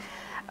like that.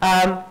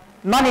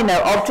 Money,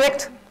 no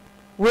object,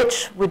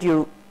 which would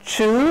you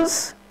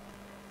choose?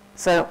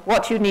 So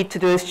what you need to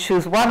do is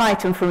choose one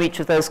item from each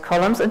of those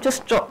columns and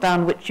just jot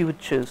down which you would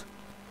choose.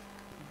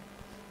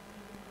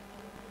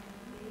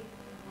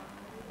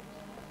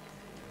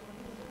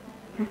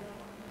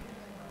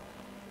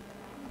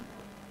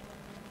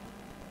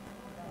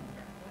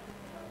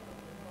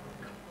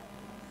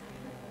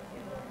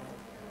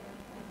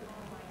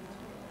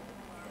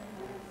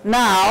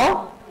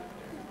 Now,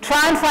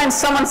 try and find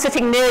someone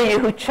sitting near you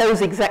who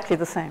chose exactly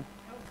the same.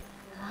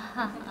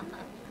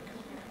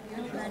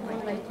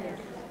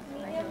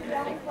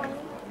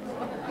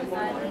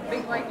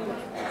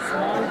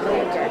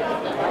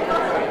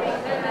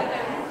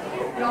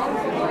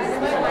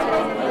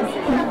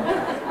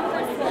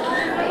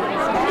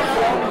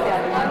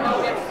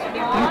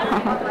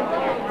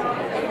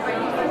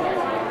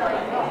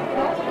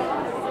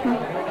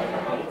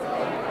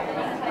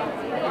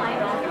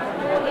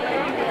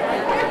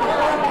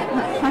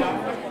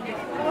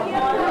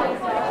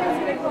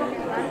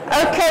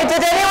 Okay,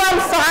 did anyone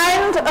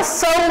find a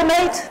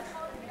soulmate?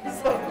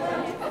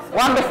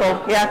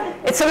 Wonderful, yeah.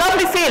 It's a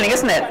lovely feeling,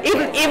 isn't it?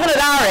 Even at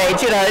our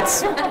age, you know,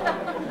 it's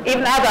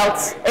even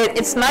adults.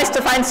 It's nice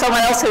to find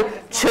someone else who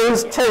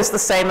chose the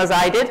same as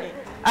I did.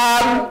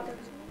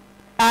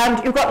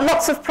 And you've got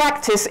lots of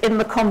practice in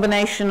the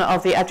combination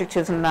of the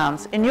adjectives and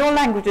nouns. In your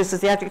languages, does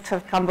the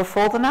adjective come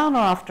before the noun or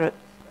after it?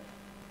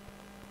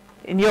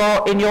 In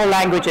your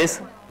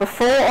languages,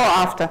 before or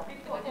after?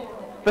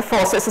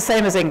 Before, so it's the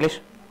same as English.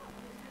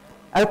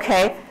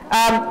 Okay.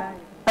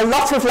 A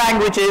lot of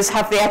languages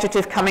have the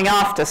adjective coming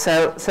after,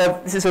 so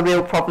this is a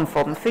real problem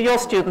for them. For your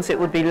students, it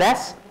would be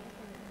less.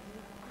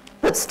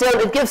 But still,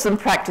 it gives them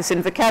practice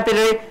in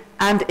vocabulary,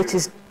 and it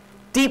is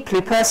deeply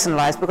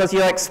personalized because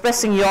you're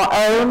expressing your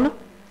own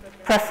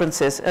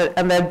preferences,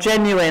 and they're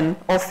genuine,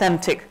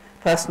 authentic,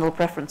 personal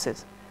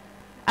preferences.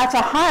 At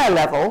a higher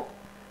level,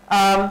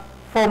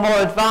 for more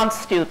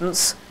advanced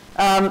students,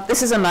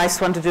 this is a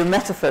nice one to do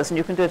metaphors, and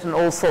you can do it in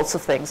all sorts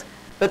of things.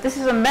 But this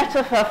is a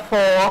metaphor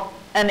for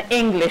an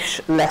English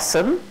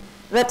lesson.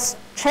 Let's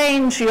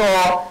change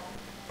your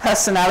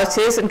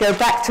personalities and go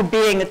back to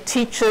being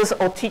teachers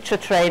or teacher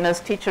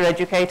trainers, teacher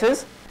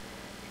educators.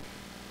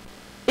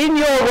 In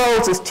your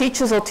roles as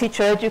teachers or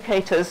teacher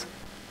educators,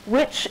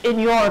 which, in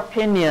your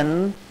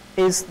opinion,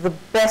 is the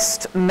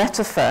best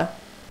metaphor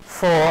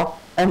for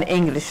an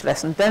English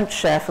lesson? Don't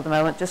share for the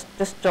moment, just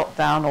jot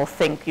down or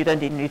think. You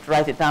don't even need to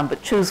write it down,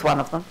 but choose one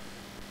of them.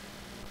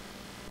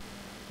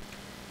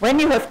 When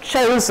you have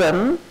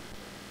chosen,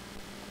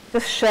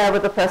 just share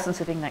with the person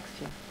sitting next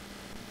to you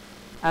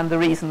and the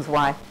reasons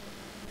why.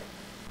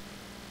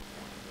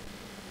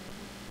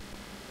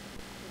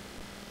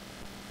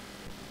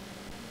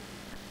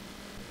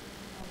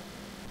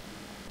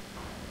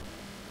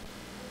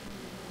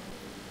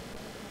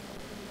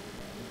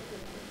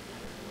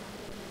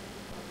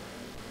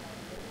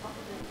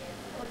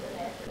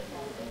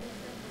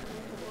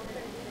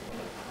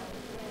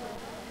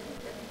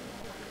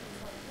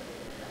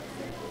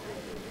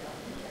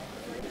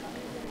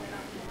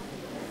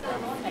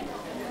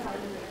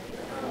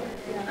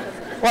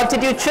 What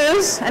did you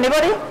choose?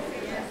 Anybody?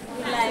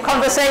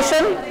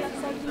 Conversation?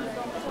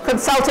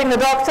 Consulting the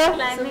doctor?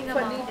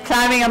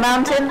 Climbing a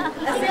mountain?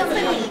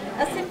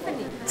 A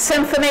symphony.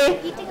 Symphony?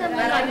 Eating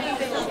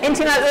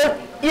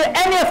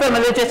any of them are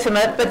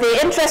legitimate, but the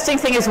interesting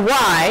thing is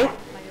why.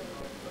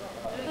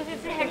 Because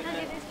it's a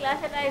heterogeneous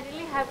class and I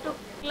really have to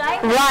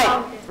climb.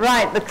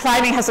 Right. The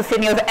climbing has a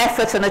feeling of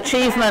effort and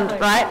achievement,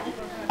 right?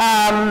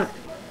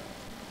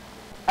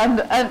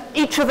 And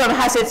each of them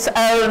has its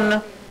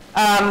own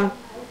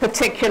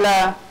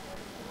particular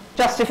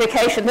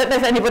justification. I don't know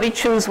if anybody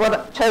chose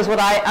what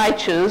I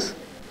choose,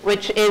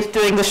 which is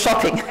doing the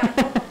shopping.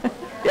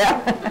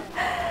 Yeah.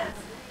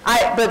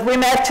 But we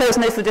may have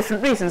chosen it for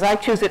different reasons. I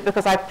choose it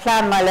because I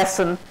plan my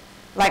lesson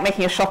like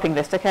making a shopping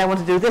list. Okay, I want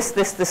to do this,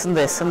 this, this, and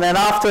this, and then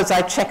afterwards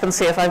I check and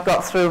see if I've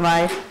got through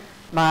my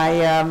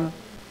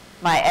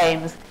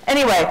aims.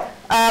 Anyway,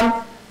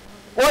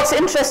 what's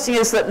interesting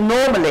is that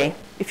normally,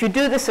 if you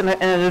do this in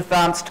an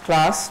advanced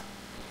class,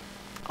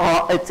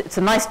 or it's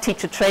a nice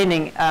teacher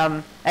training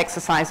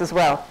exercise as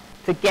well,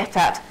 to get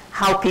at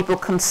how people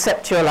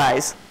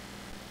conceptualize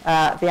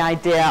the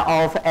idea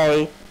of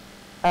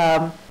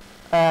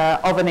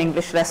an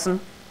English lesson.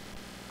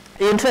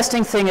 The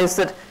interesting thing is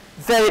that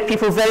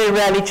people very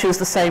rarely choose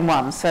the same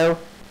one. So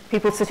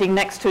people sitting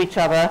next to each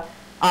other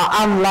are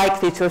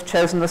unlikely to have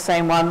chosen the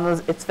same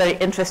one. It's very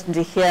interesting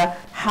to hear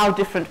how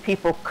different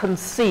people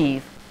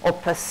conceive or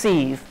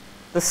perceive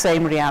the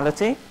same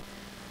reality.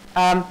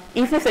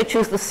 Even if they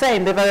choose the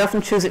same, they very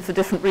often choose it for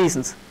different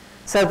reasons.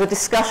 So the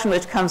discussion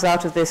which comes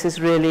out of this is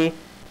really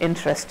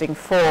interesting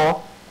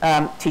for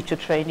teacher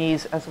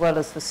trainees as well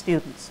as for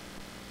students.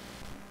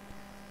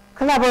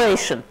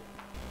 Collaboration.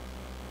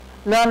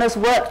 Learners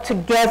work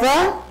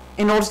together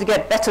in order to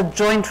get better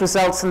joint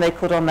results than they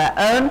could on their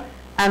own,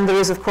 and there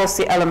is of course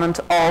the element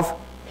of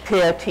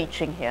peer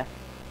teaching here.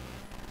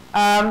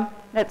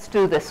 Let's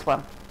do this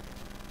one.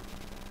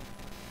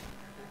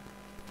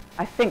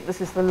 I think this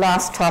is the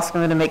last task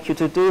I'm going to make you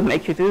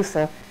do,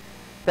 so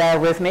bear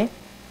with me.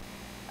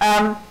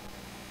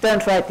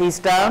 Don't write these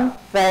down.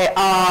 They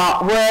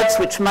are words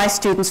which my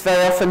students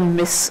very often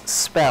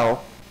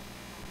misspell.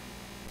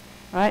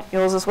 Right,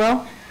 yours as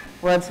well?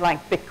 Words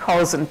like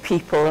because and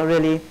people are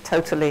really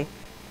totally...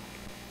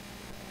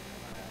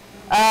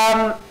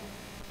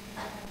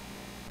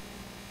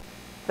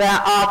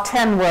 there are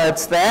 10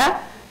 words there,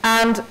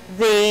 and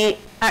the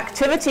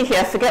activity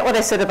here, forget what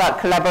I said about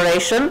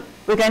collaboration,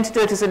 we're going to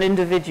do it as an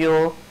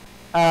individual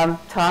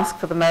task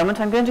for the moment.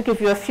 I'm going to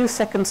give you a few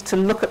seconds to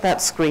look at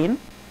that screen.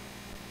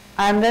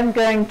 I'm then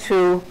going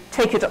to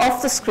take it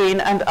off the screen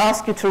and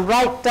ask you to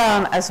write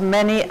down as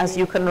many as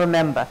you can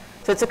remember.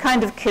 So it's a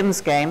kind of Kim's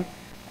game,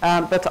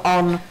 but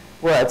on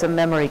words, a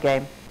memory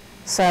game.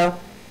 So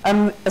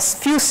a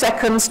few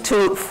seconds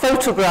to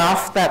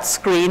photograph that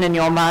screen in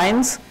your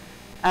minds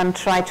and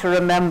try to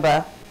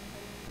remember.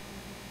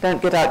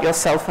 Don't get out your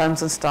cell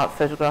phones and start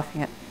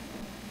photographing it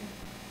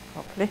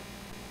properly.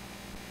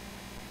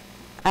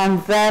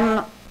 And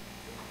then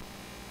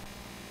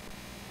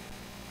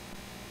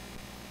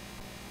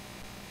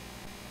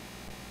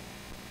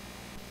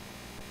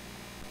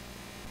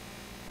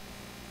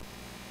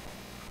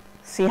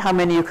see how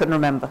many you can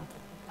remember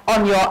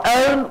on your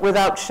own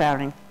without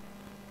sharing.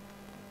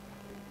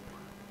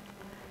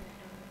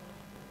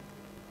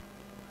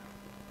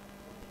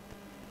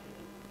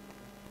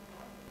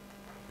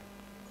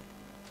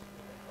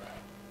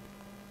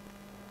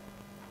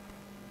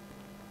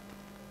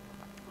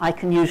 I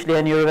can usually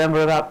only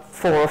remember about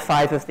 4 or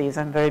 5 of these.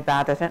 I'm very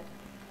bad at it.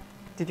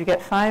 Did you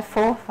get 5,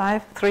 4,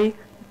 5, 3?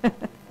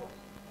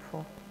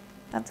 4.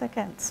 That's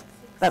okay.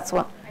 That's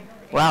one.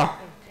 Wow.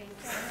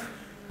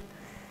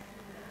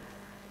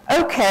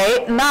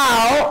 Okay,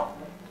 now,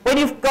 when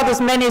you've got as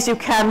many as you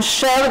can,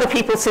 share with the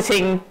people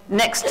sitting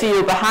next to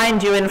you,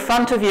 behind you, in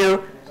front of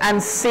you,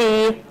 and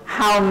see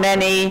how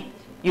many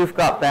you've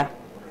got there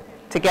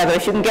together.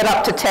 If you can get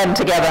up to 10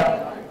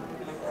 together.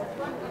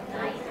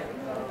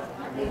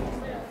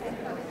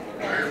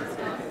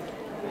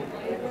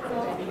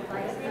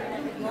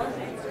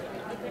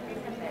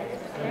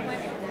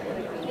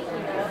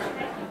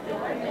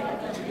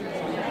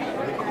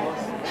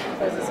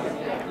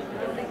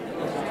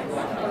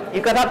 You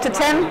got up to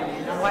 10?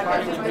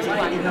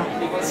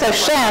 So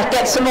share,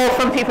 get some more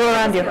from people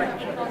around you.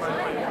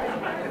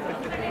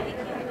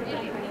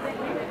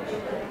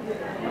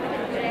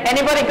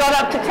 Anybody got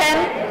up to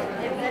 10?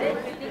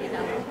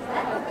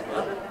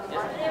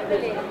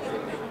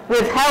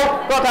 With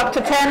help, got up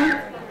to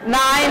 10?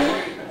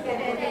 9?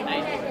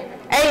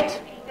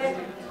 8?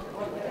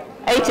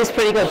 8 is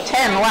pretty good.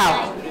 10,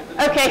 wow.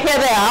 Okay, here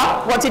they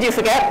are. What did you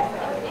forget?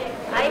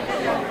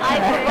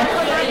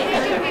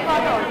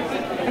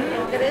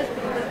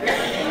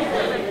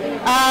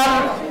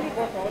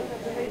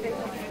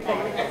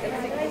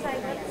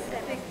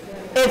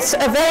 It's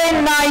a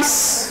very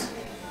nice,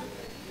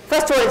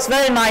 first of all, it's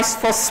very nice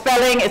for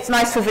spelling, it's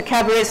nice for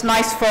vocabulary, it's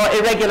nice for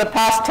irregular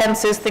past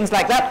tenses, things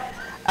like that.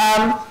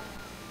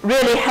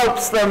 really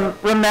helps them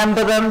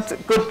remember them, it's a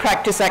good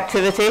practice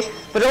activity,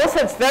 but also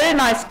it's very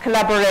nice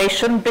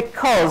collaboration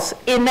because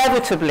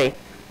inevitably,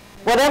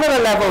 whatever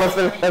the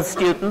level of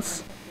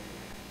students,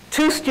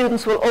 2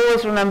 students will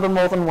always remember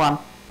more than 1,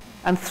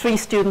 and 3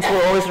 students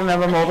will always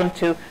remember more than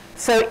 2.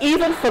 So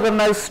even for the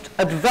most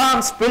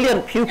advanced,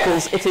 brilliant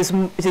pupils, it is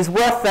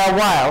worth their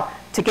while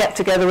to get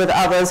together with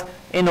others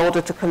in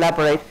order to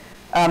collaborate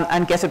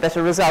and get a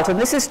better result. And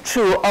this is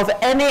true of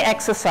any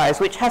exercise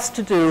which has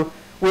to do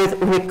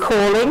with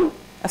recalling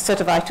a set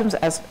of items,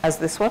 as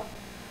this one,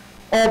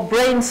 or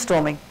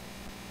brainstorming.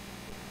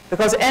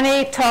 Because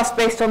any task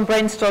based on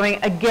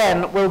brainstorming,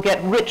 again, will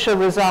get richer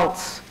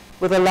results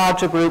with a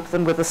larger group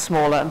than with a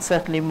smaller, and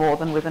certainly more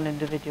than with an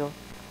individual.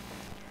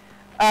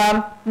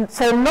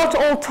 So not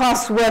all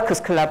tasks work as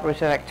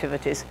collaborative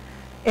activities.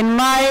 In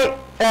my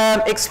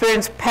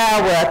experience,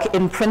 pair work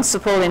in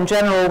principle, in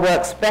general,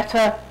 works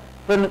better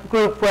than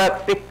group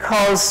work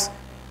because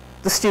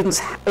the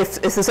students, if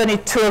there's only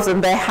 2 of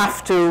them, they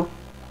have to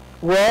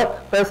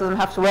work. Both of them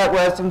have to work,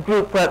 whereas in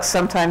group work,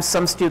 sometimes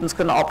some students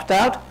can opt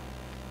out.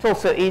 It's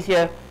also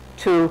easier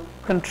to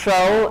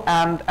control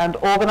and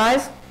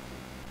organize.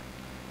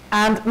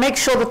 And make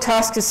sure the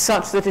task is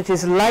such that it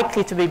is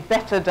likely to be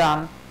better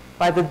done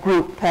by the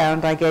group pair.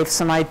 And I gave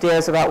some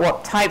ideas about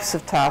what types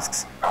of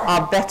tasks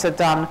are better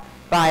done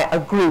by a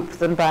group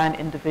than by an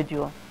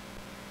individual.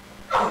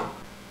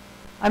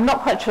 I'm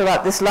not quite sure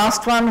about this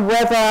last one,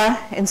 whether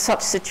in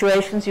such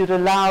situations you'd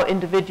allow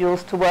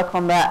individuals to work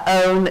on their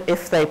own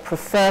if they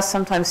prefer.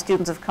 Sometimes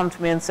students have come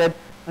to me and said,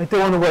 I don't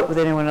want to work with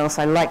anyone else,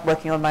 I like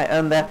working on my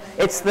own there.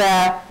 It's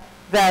their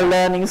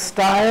learning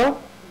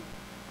style.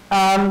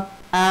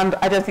 And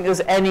I don't think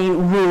there's any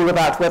rule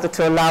about whether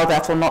to allow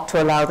that or not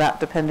to allow that,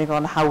 depending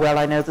on how well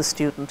I know the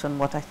student and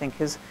what I think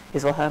his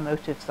or her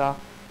motives are.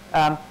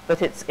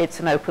 But it's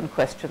an open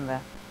question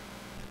there.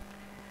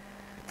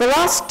 The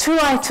last 2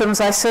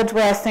 items I said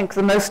were, I think,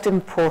 the most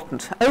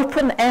important.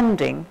 Open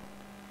ending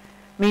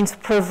means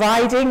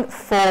providing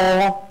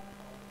for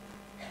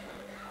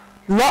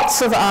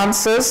lots of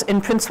answers,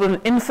 in principle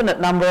an infinite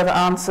number of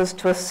answers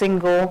to a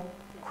single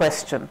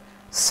question,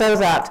 so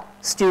that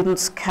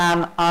students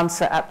can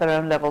answer at their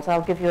own levels.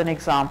 I'll give you an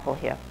example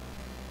here.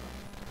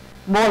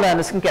 More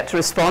learners can get to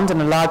respond in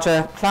a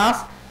larger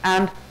class,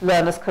 and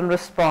learners can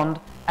respond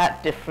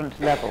at different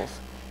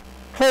levels.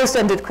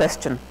 Closed-ended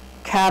question.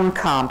 Can,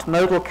 can't,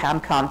 modal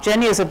can, can't.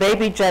 Jenny is a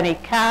baby. Jenny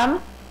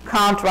can't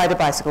ride a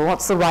bicycle.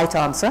 What's the right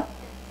answer?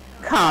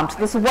 Can't.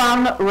 There's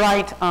one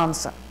right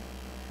answer.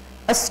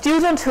 A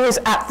student who is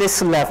at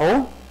this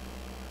level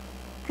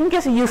can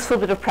get a useful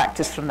bit of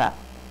practice from that.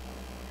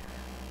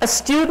 A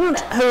student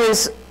who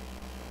is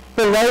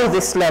below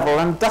this level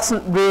and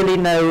doesn't really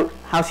know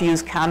how to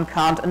use can,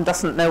 can't, and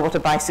doesn't know what a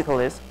bicycle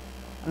is,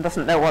 and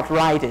doesn't know what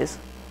ride is,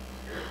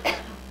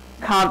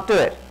 can't do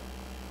it.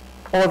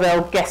 Or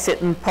they'll guess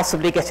it and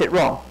possibly get it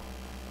wrong.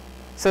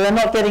 So they're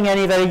not getting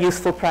any very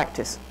useful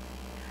practice.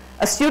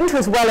 A student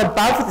who's well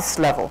above this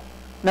level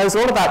knows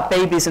all about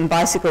babies and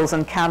bicycles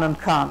and can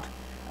and can't,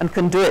 and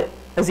can do it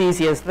as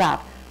easy as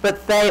that.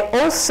 But they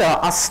also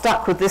are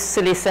stuck with this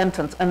silly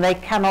sentence, and they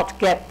cannot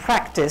get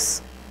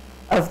practice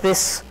of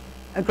this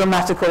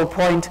grammatical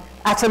point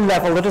at a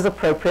level that is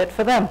appropriate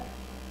for them.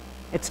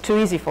 It's too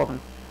easy for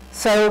them.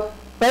 So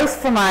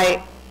both for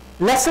my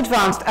less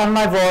advanced and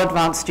my more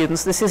advanced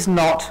students, this is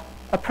not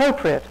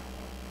appropriate.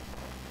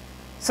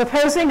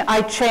 Supposing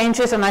I change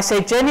it and I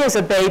say Jenny is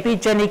a baby,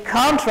 Jenny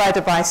can't ride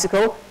a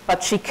bicycle,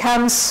 but she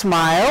can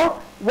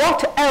smile.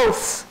 What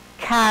else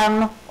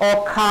can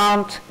or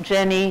can't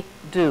Jenny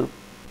do?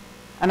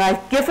 And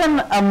I've given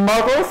a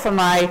model for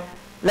my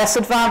less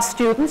advanced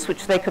students,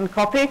 which they can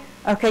copy.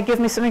 Okay, give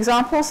me some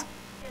examples.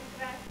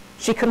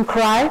 She can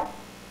cry.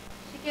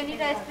 She can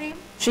eat ice cream.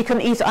 She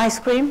can eat ice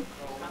cream.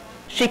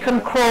 She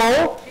can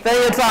crawl.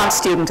 Very advanced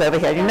student over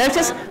here. You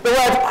notice the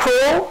word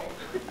crawl?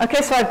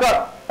 Okay, so I've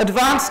got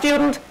advanced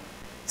student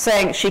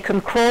saying she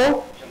can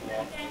crawl.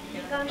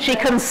 She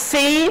can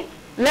see.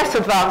 Less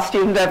advanced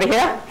student over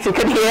here. She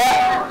can hear.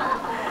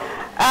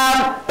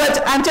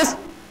 But I'm just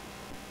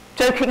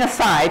joking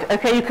aside.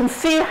 Okay, you can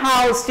see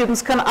how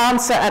students can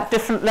answer at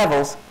different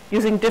levels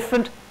using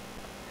different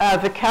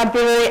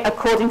vocabulary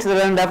according to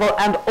their own level,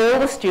 and all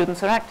the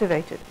students are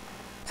activated.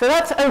 So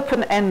that's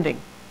open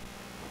ending.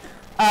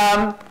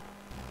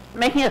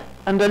 Making it,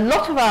 and a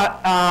lot of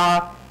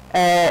our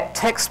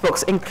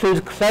textbooks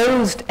include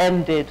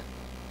closed-ended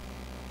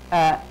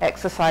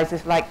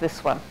exercises like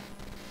this one.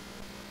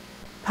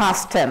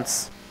 Past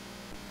tense.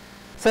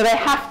 So they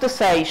have to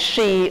say,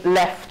 she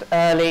left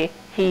early,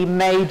 he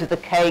made the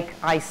cake,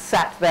 I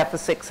sat there for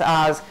 6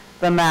 hours,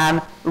 the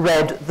man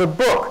read the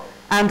book.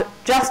 And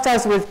just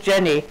as with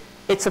Jenny,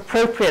 it's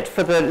appropriate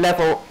for the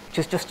level which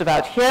is just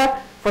about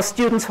here. For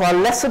students who are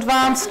less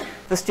advanced,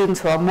 for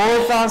students who are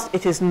more advanced,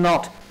 it is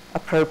not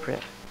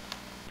appropriate.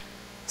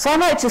 So I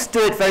might just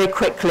do it very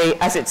quickly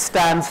as it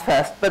stands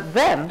first, but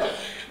then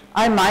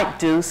I might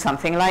do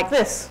something like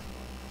this.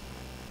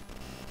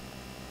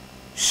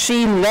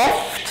 She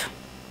left.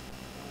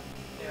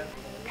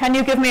 Can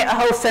you give me a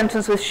whole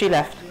sentence with she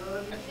left?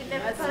 She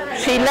left her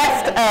She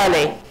left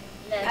early.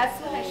 As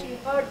soon as she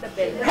heard the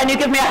bell. Can you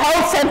give me a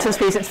whole sentence,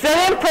 please? It's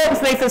very important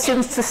for me for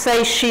students to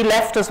say she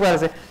left as well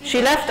as it.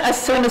 She left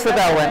as soon as the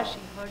bell went.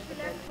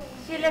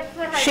 She left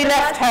for She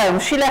left home.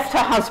 She left her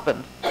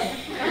husband. Okay.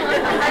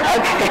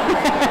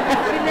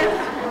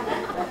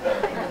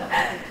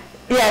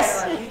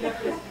 Yes.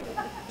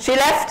 She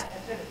left?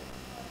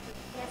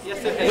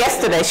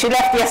 Yesterday. She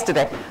left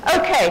yesterday.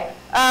 Okay.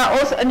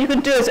 Also, and you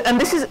can do it. And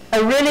this is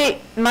a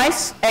really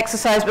nice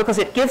exercise because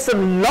it gives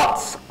them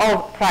lots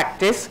of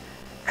practice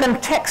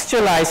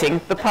contextualizing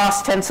the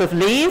past tense of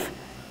leave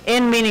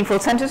in meaningful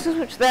sentences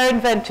which they're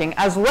inventing,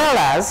 as well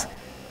as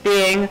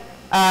being,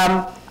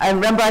 I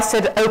remember I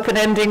said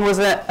open-ending was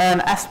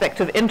an aspect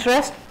of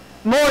interest,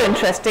 more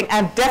interesting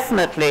and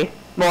definitely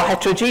more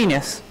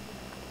heterogeneous.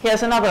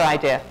 Here's another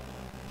idea.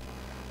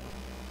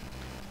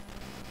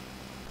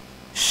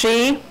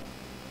 She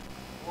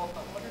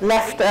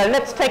left,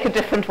 let's take a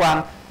different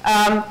one.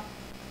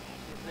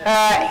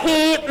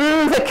 He,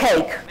 the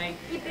cake.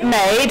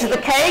 Made the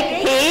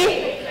cake,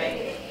 he.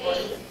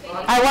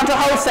 I want a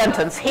whole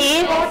sentence. He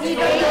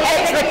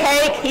ate the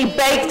cake, he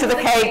baked the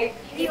cake,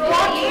 he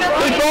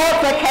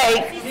bought the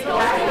cake, he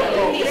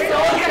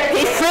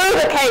threw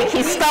the cake,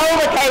 he stole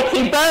the cake,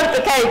 he burnt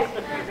the cake.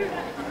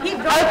 He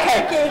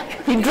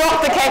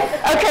dropped the cake.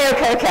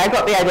 Okay, I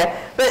got the idea.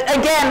 But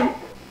again,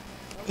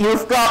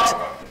 you've got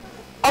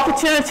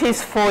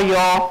opportunities for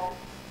your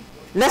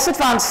less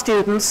advanced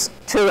students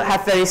to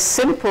have very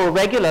simple,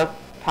 regular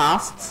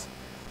pasts,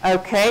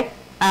 okay,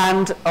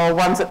 or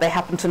ones that they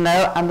happen to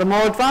know, and the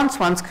more advanced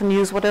ones can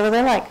use whatever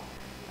they like.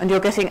 And you're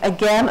getting,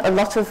 again, a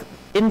lot of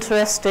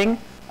interesting,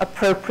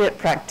 appropriate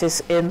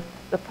practice in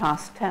the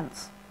past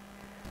tense.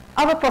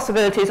 Other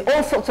possibilities,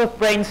 all sorts of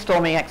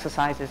brainstorming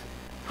exercises.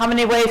 How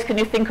many ways can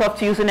you think of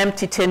to use an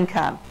empty tin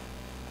can?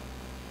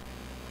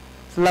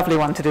 It's a lovely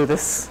one to do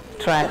this.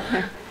 Try it.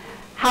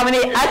 How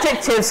many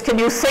adjectives can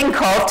you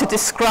think of to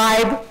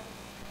describe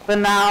the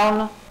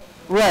noun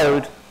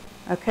road?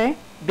 Okay?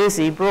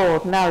 Busy,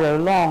 broad, narrow,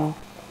 long.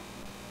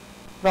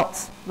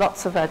 Lots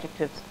of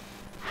adjectives.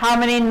 How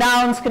many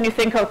nouns can you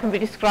think of can be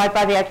described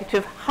by the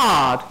adjective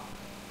hard?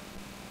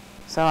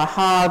 So a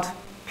hard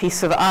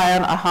piece of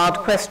iron, a hard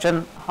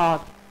question,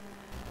 hard.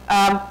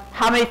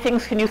 How many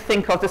things can you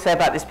think of to say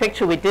about this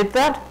picture? We did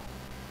that.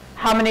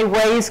 How many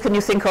ways can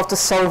you think of to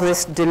solve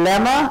this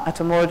dilemma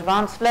at a more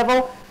advanced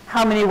level?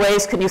 How many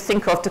ways can you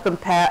think of to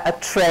compare a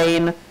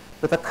train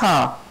with a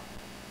car?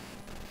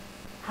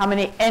 How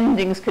many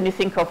endings can you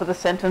think of for the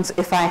sentence,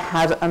 if I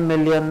had $1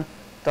 million?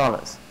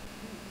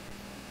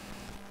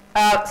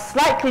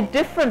 Slightly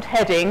different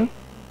heading,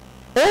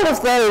 all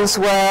of those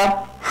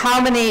were how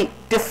many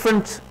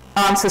different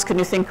answers can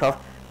you think of?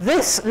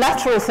 This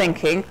lateral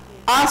thinking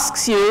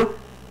asks you,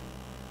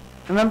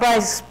 remember I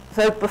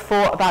spoke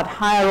before about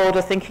higher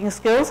order thinking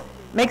skills,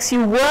 makes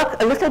you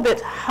work a little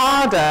bit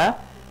harder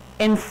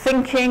in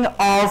thinking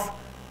of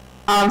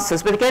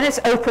answers. But again, it's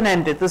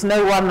open-ended. There's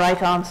no one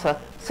right answer.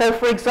 So,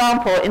 for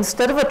example,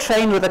 instead of a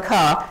train with a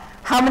car,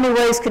 how many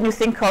ways can you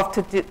think of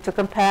to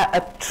compare a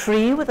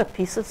tree with a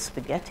piece of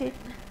spaghetti?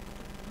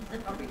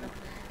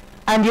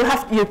 And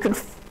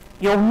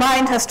your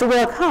mind has to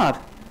work hard.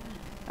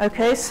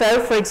 Okay,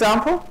 so, for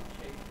example,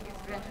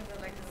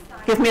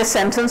 give me a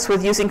sentence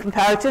with using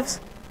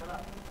comparatives.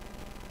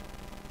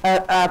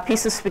 A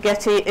piece of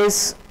spaghetti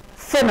is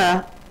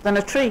thinner than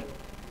a tree.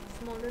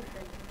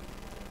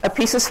 A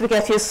piece of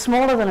spaghetti is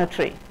smaller than a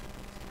tree.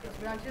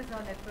 Branches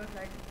on network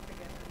like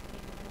spaghetti.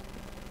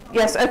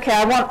 Yes, okay,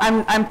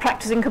 I'm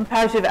practicing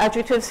comparative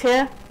adjectives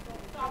here.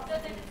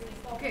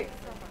 Okay.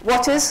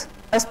 What is?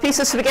 A piece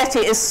of spaghetti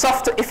is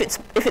softer if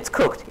it's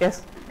cooked,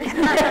 yes?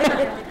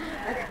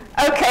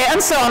 Okay,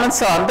 and so on and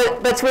so on.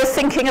 But we're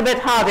thinking a bit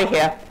harder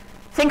here.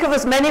 Think of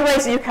as many ways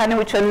as you can in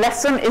which a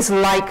lesson is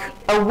like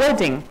a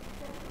wedding.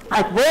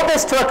 I brought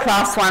this to a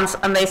class once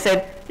and they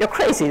said, "You're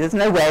crazy, there's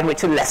no way in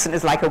which a lesson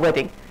is like a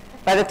wedding."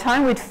 By the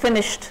time we'd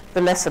finished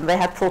the lesson, they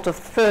had thought of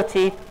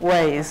 30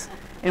 ways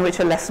in which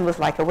a lesson was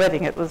like a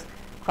wedding. It was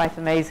quite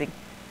amazing.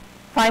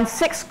 Find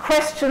 6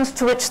 questions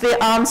to which the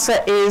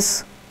answer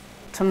is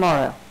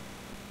tomorrow.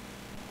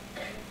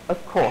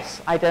 Of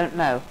course, I don't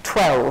know.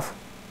 12.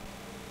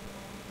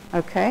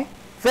 Okay?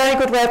 Very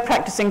good way of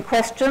practicing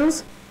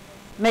questions.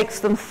 Makes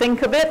them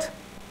think a bit.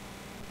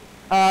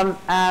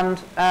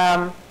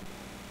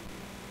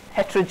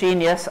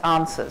 Heterogeneous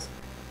answers.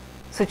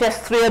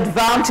 Suggest 3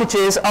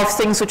 advantages of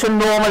things which are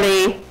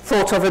normally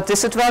thought of as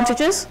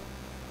disadvantages.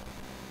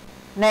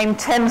 Name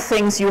 10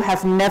 things you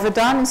have never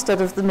done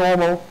instead of the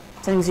normal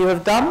things you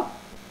have done.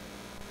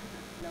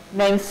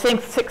 Name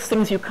 6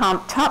 things you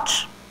can't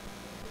touch.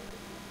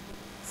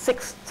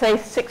 Say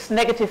 6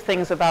 negative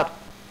things about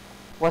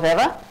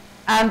whatever.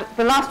 And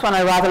the last one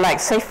I rather like,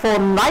 say 4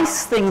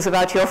 nice things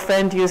about your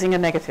friend using a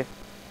negative.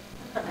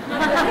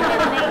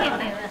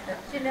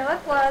 She never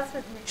quarrels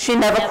with me. She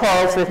never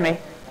quarrels with me.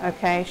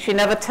 Okay, she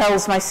never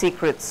tells my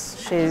secrets.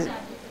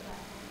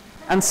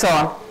 And so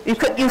on.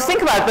 You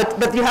think about it,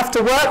 but you have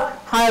to work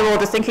higher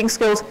order thinking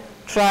skills,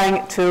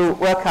 trying to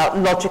work out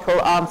logical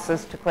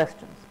answers to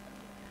questions.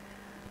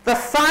 The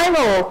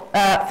final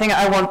thing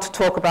I want to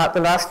talk about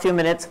the last few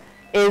minutes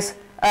is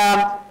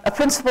a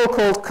principle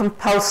called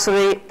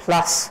compulsory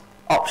plus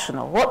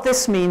optional. What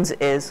this means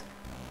is,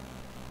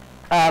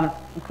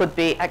 could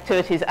be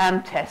activities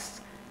and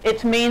tests.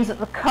 It means that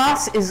the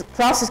class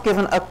is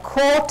given a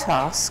core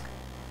task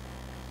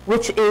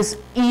which is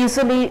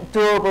easily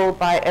doable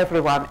by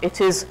everyone.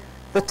 It is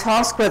the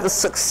task where the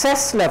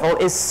success level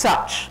is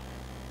such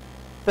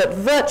that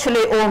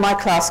virtually all my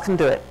class can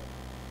do it.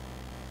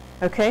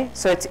 Okay,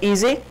 so it's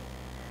easy.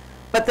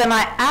 But then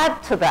I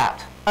add to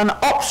that an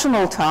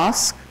optional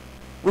task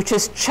which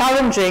is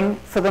challenging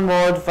for the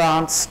more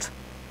advanced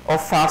or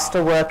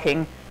faster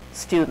working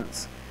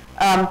students.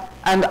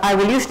 And I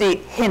will usually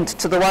hint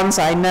to the ones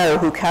I know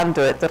who can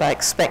do it that I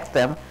expect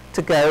them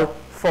to go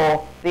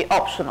for the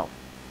optional.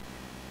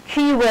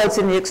 Keywords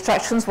in the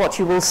extractions, what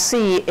you will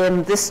see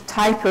in this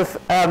type of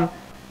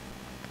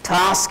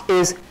task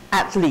is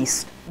at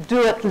least.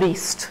 Do at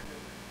least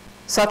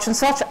such and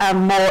such,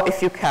 and more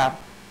if you can.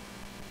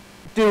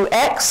 Do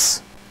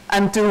X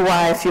and do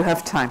Y if you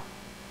have time.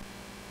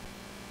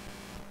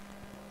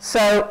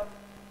 So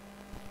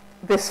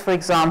this, for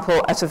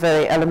example, at a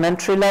very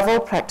elementary level,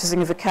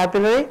 practicing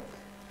vocabulary,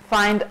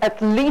 find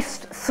at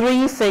least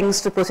 3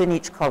 things to put in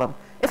each column.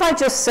 If I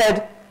just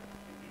said,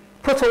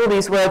 put all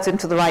these words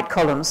into the right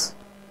columns,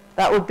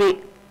 that would be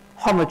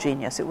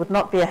homogeneous. It would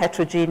not be a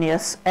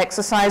heterogeneous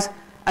exercise,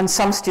 and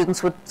some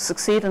students would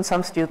succeed and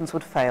some students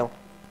would fail.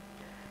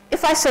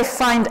 If I say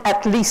find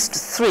at least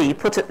 3,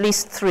 put at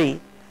least 3,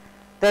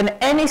 then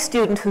any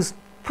student who's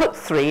put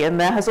 3 in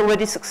there has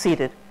already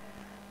succeeded.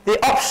 The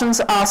options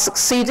are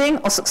succeeding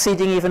or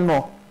succeeding even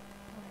more.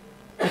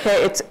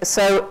 Okay,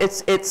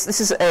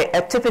 this is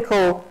a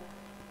typical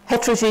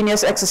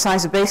heterogeneous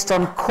exercise based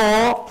on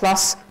core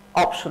plus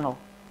optional.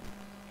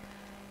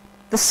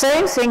 The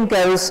same thing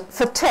goes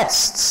for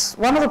tests.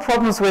 One of the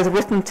problems with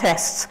written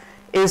tests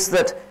is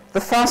that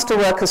the faster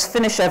workers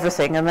finish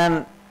everything and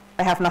then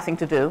they have nothing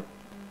to do.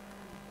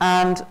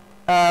 And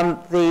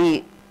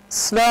the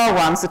slower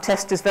ones, the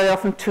test is very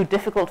often too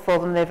difficult for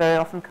them, they very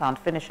often can't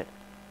finish it.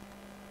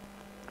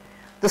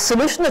 The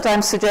solution that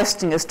I'm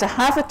suggesting is to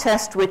have a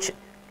test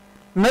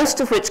most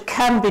of which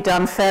can be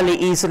done fairly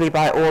easily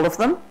by all of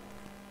them,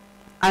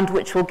 and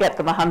which will get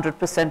them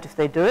 100% if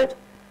they do it,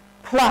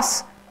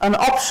 plus an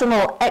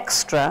optional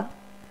extra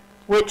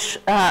which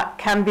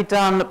can be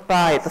done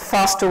by the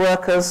faster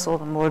workers or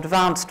the more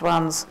advanced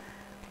ones,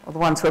 or the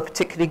ones who are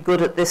particularly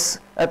good at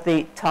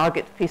the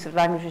target piece of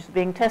language is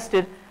being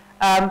tested,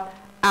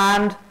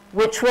 and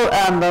which will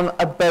earn them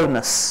a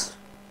bonus.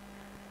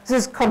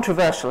 This is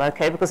controversial,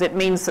 okay, because it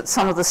means that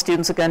some of the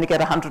students are going to get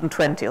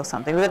 120 or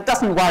something. That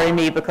doesn't worry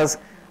me because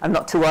I'm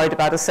not too worried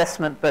about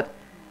assessment, but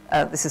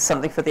this is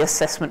something for the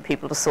assessment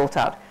people to sort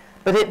out.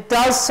 But it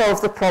does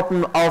solve the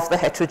problem of the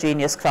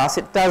heterogeneous class.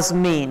 It does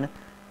mean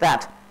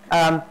that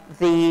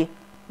the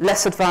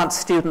less advanced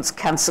students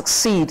can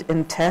succeed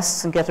in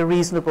tests and get a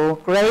reasonable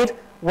grade,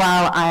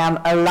 while I am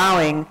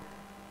allowing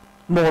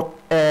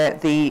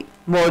the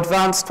more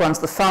advanced ones,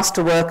 the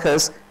faster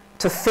workers,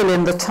 to fill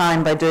in the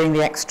time by doing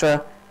the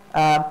extra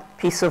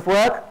piece of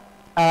work,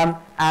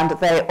 and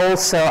they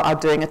also are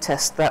doing a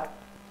test that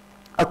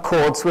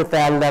accords with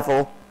their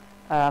level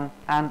and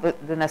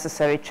the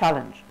necessary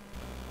challenge.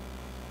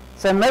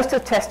 So most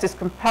of the test is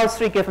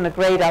compulsory, given a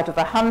grade out of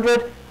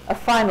 100. A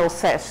final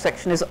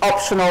section is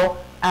optional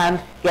and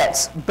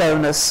gets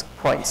bonus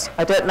points.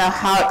 I don't know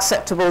how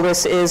acceptable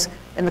this is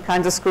in the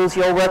kinds of schools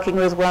you're working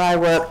with. Where I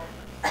work,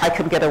 I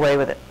can get away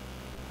with it.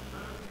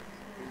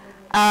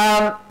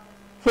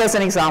 Here's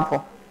an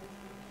example.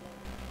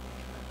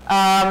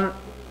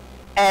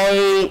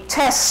 A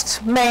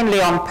test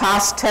mainly on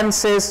past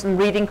tenses and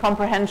reading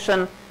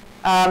comprehension,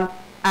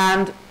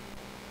 and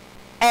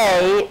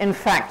A, in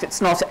fact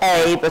it's not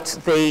A, but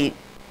the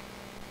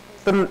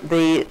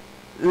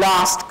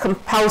last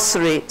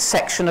compulsory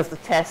section of the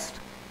test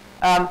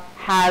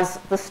has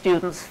the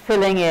students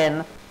filling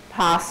in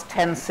past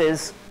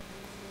tenses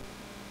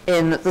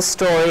in the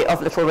story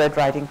of Little Red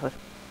Riding Hood.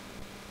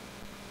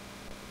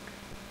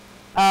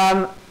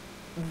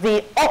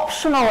 The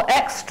optional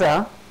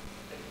extra,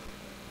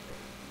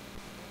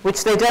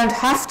 which they don't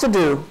have to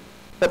do,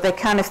 but they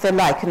can if they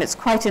like, and it's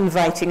quite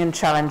inviting and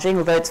challenging,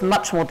 although it's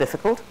much more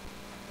difficult,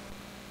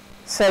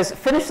 says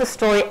finish the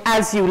story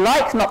as you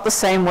like, not the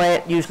same way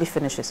it usually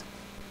finishes.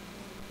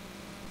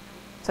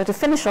 So to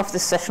finish off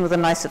this session with a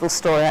nice little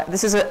story,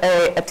 this is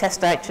a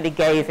test I actually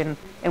gave in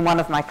one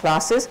of my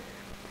classes,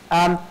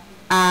 and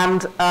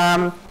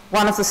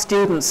one of the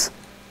students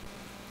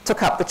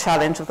took up the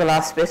challenge of the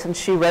last bit, and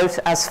she wrote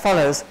as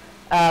follows.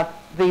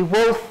 The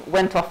wolf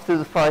went off through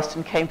the forest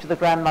and came to the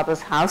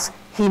grandmother's house.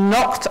 He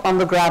knocked on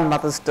the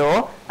grandmother's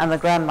door, and the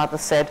grandmother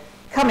said,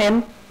 "Come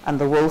in," and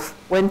the wolf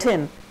went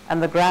in.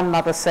 And the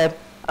grandmother said,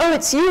 "Oh,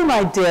 it's you,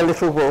 my dear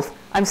little wolf.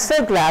 I'm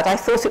so glad. I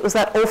thought it was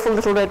that awful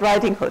Little Red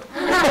Riding Hood."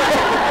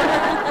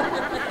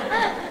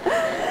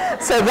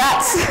 So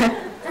that's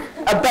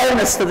a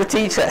bonus for the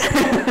teacher.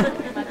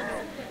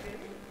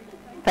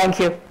 Thank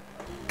you.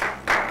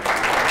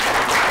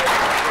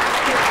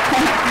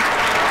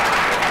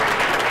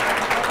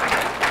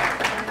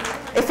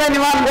 if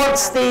anyone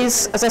wants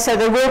these, as I said,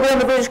 they will be on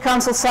the British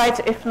Council site.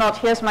 If not,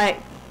 here's my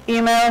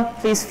email.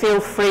 Please feel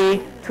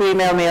free to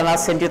email me and I'll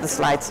send you the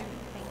slides.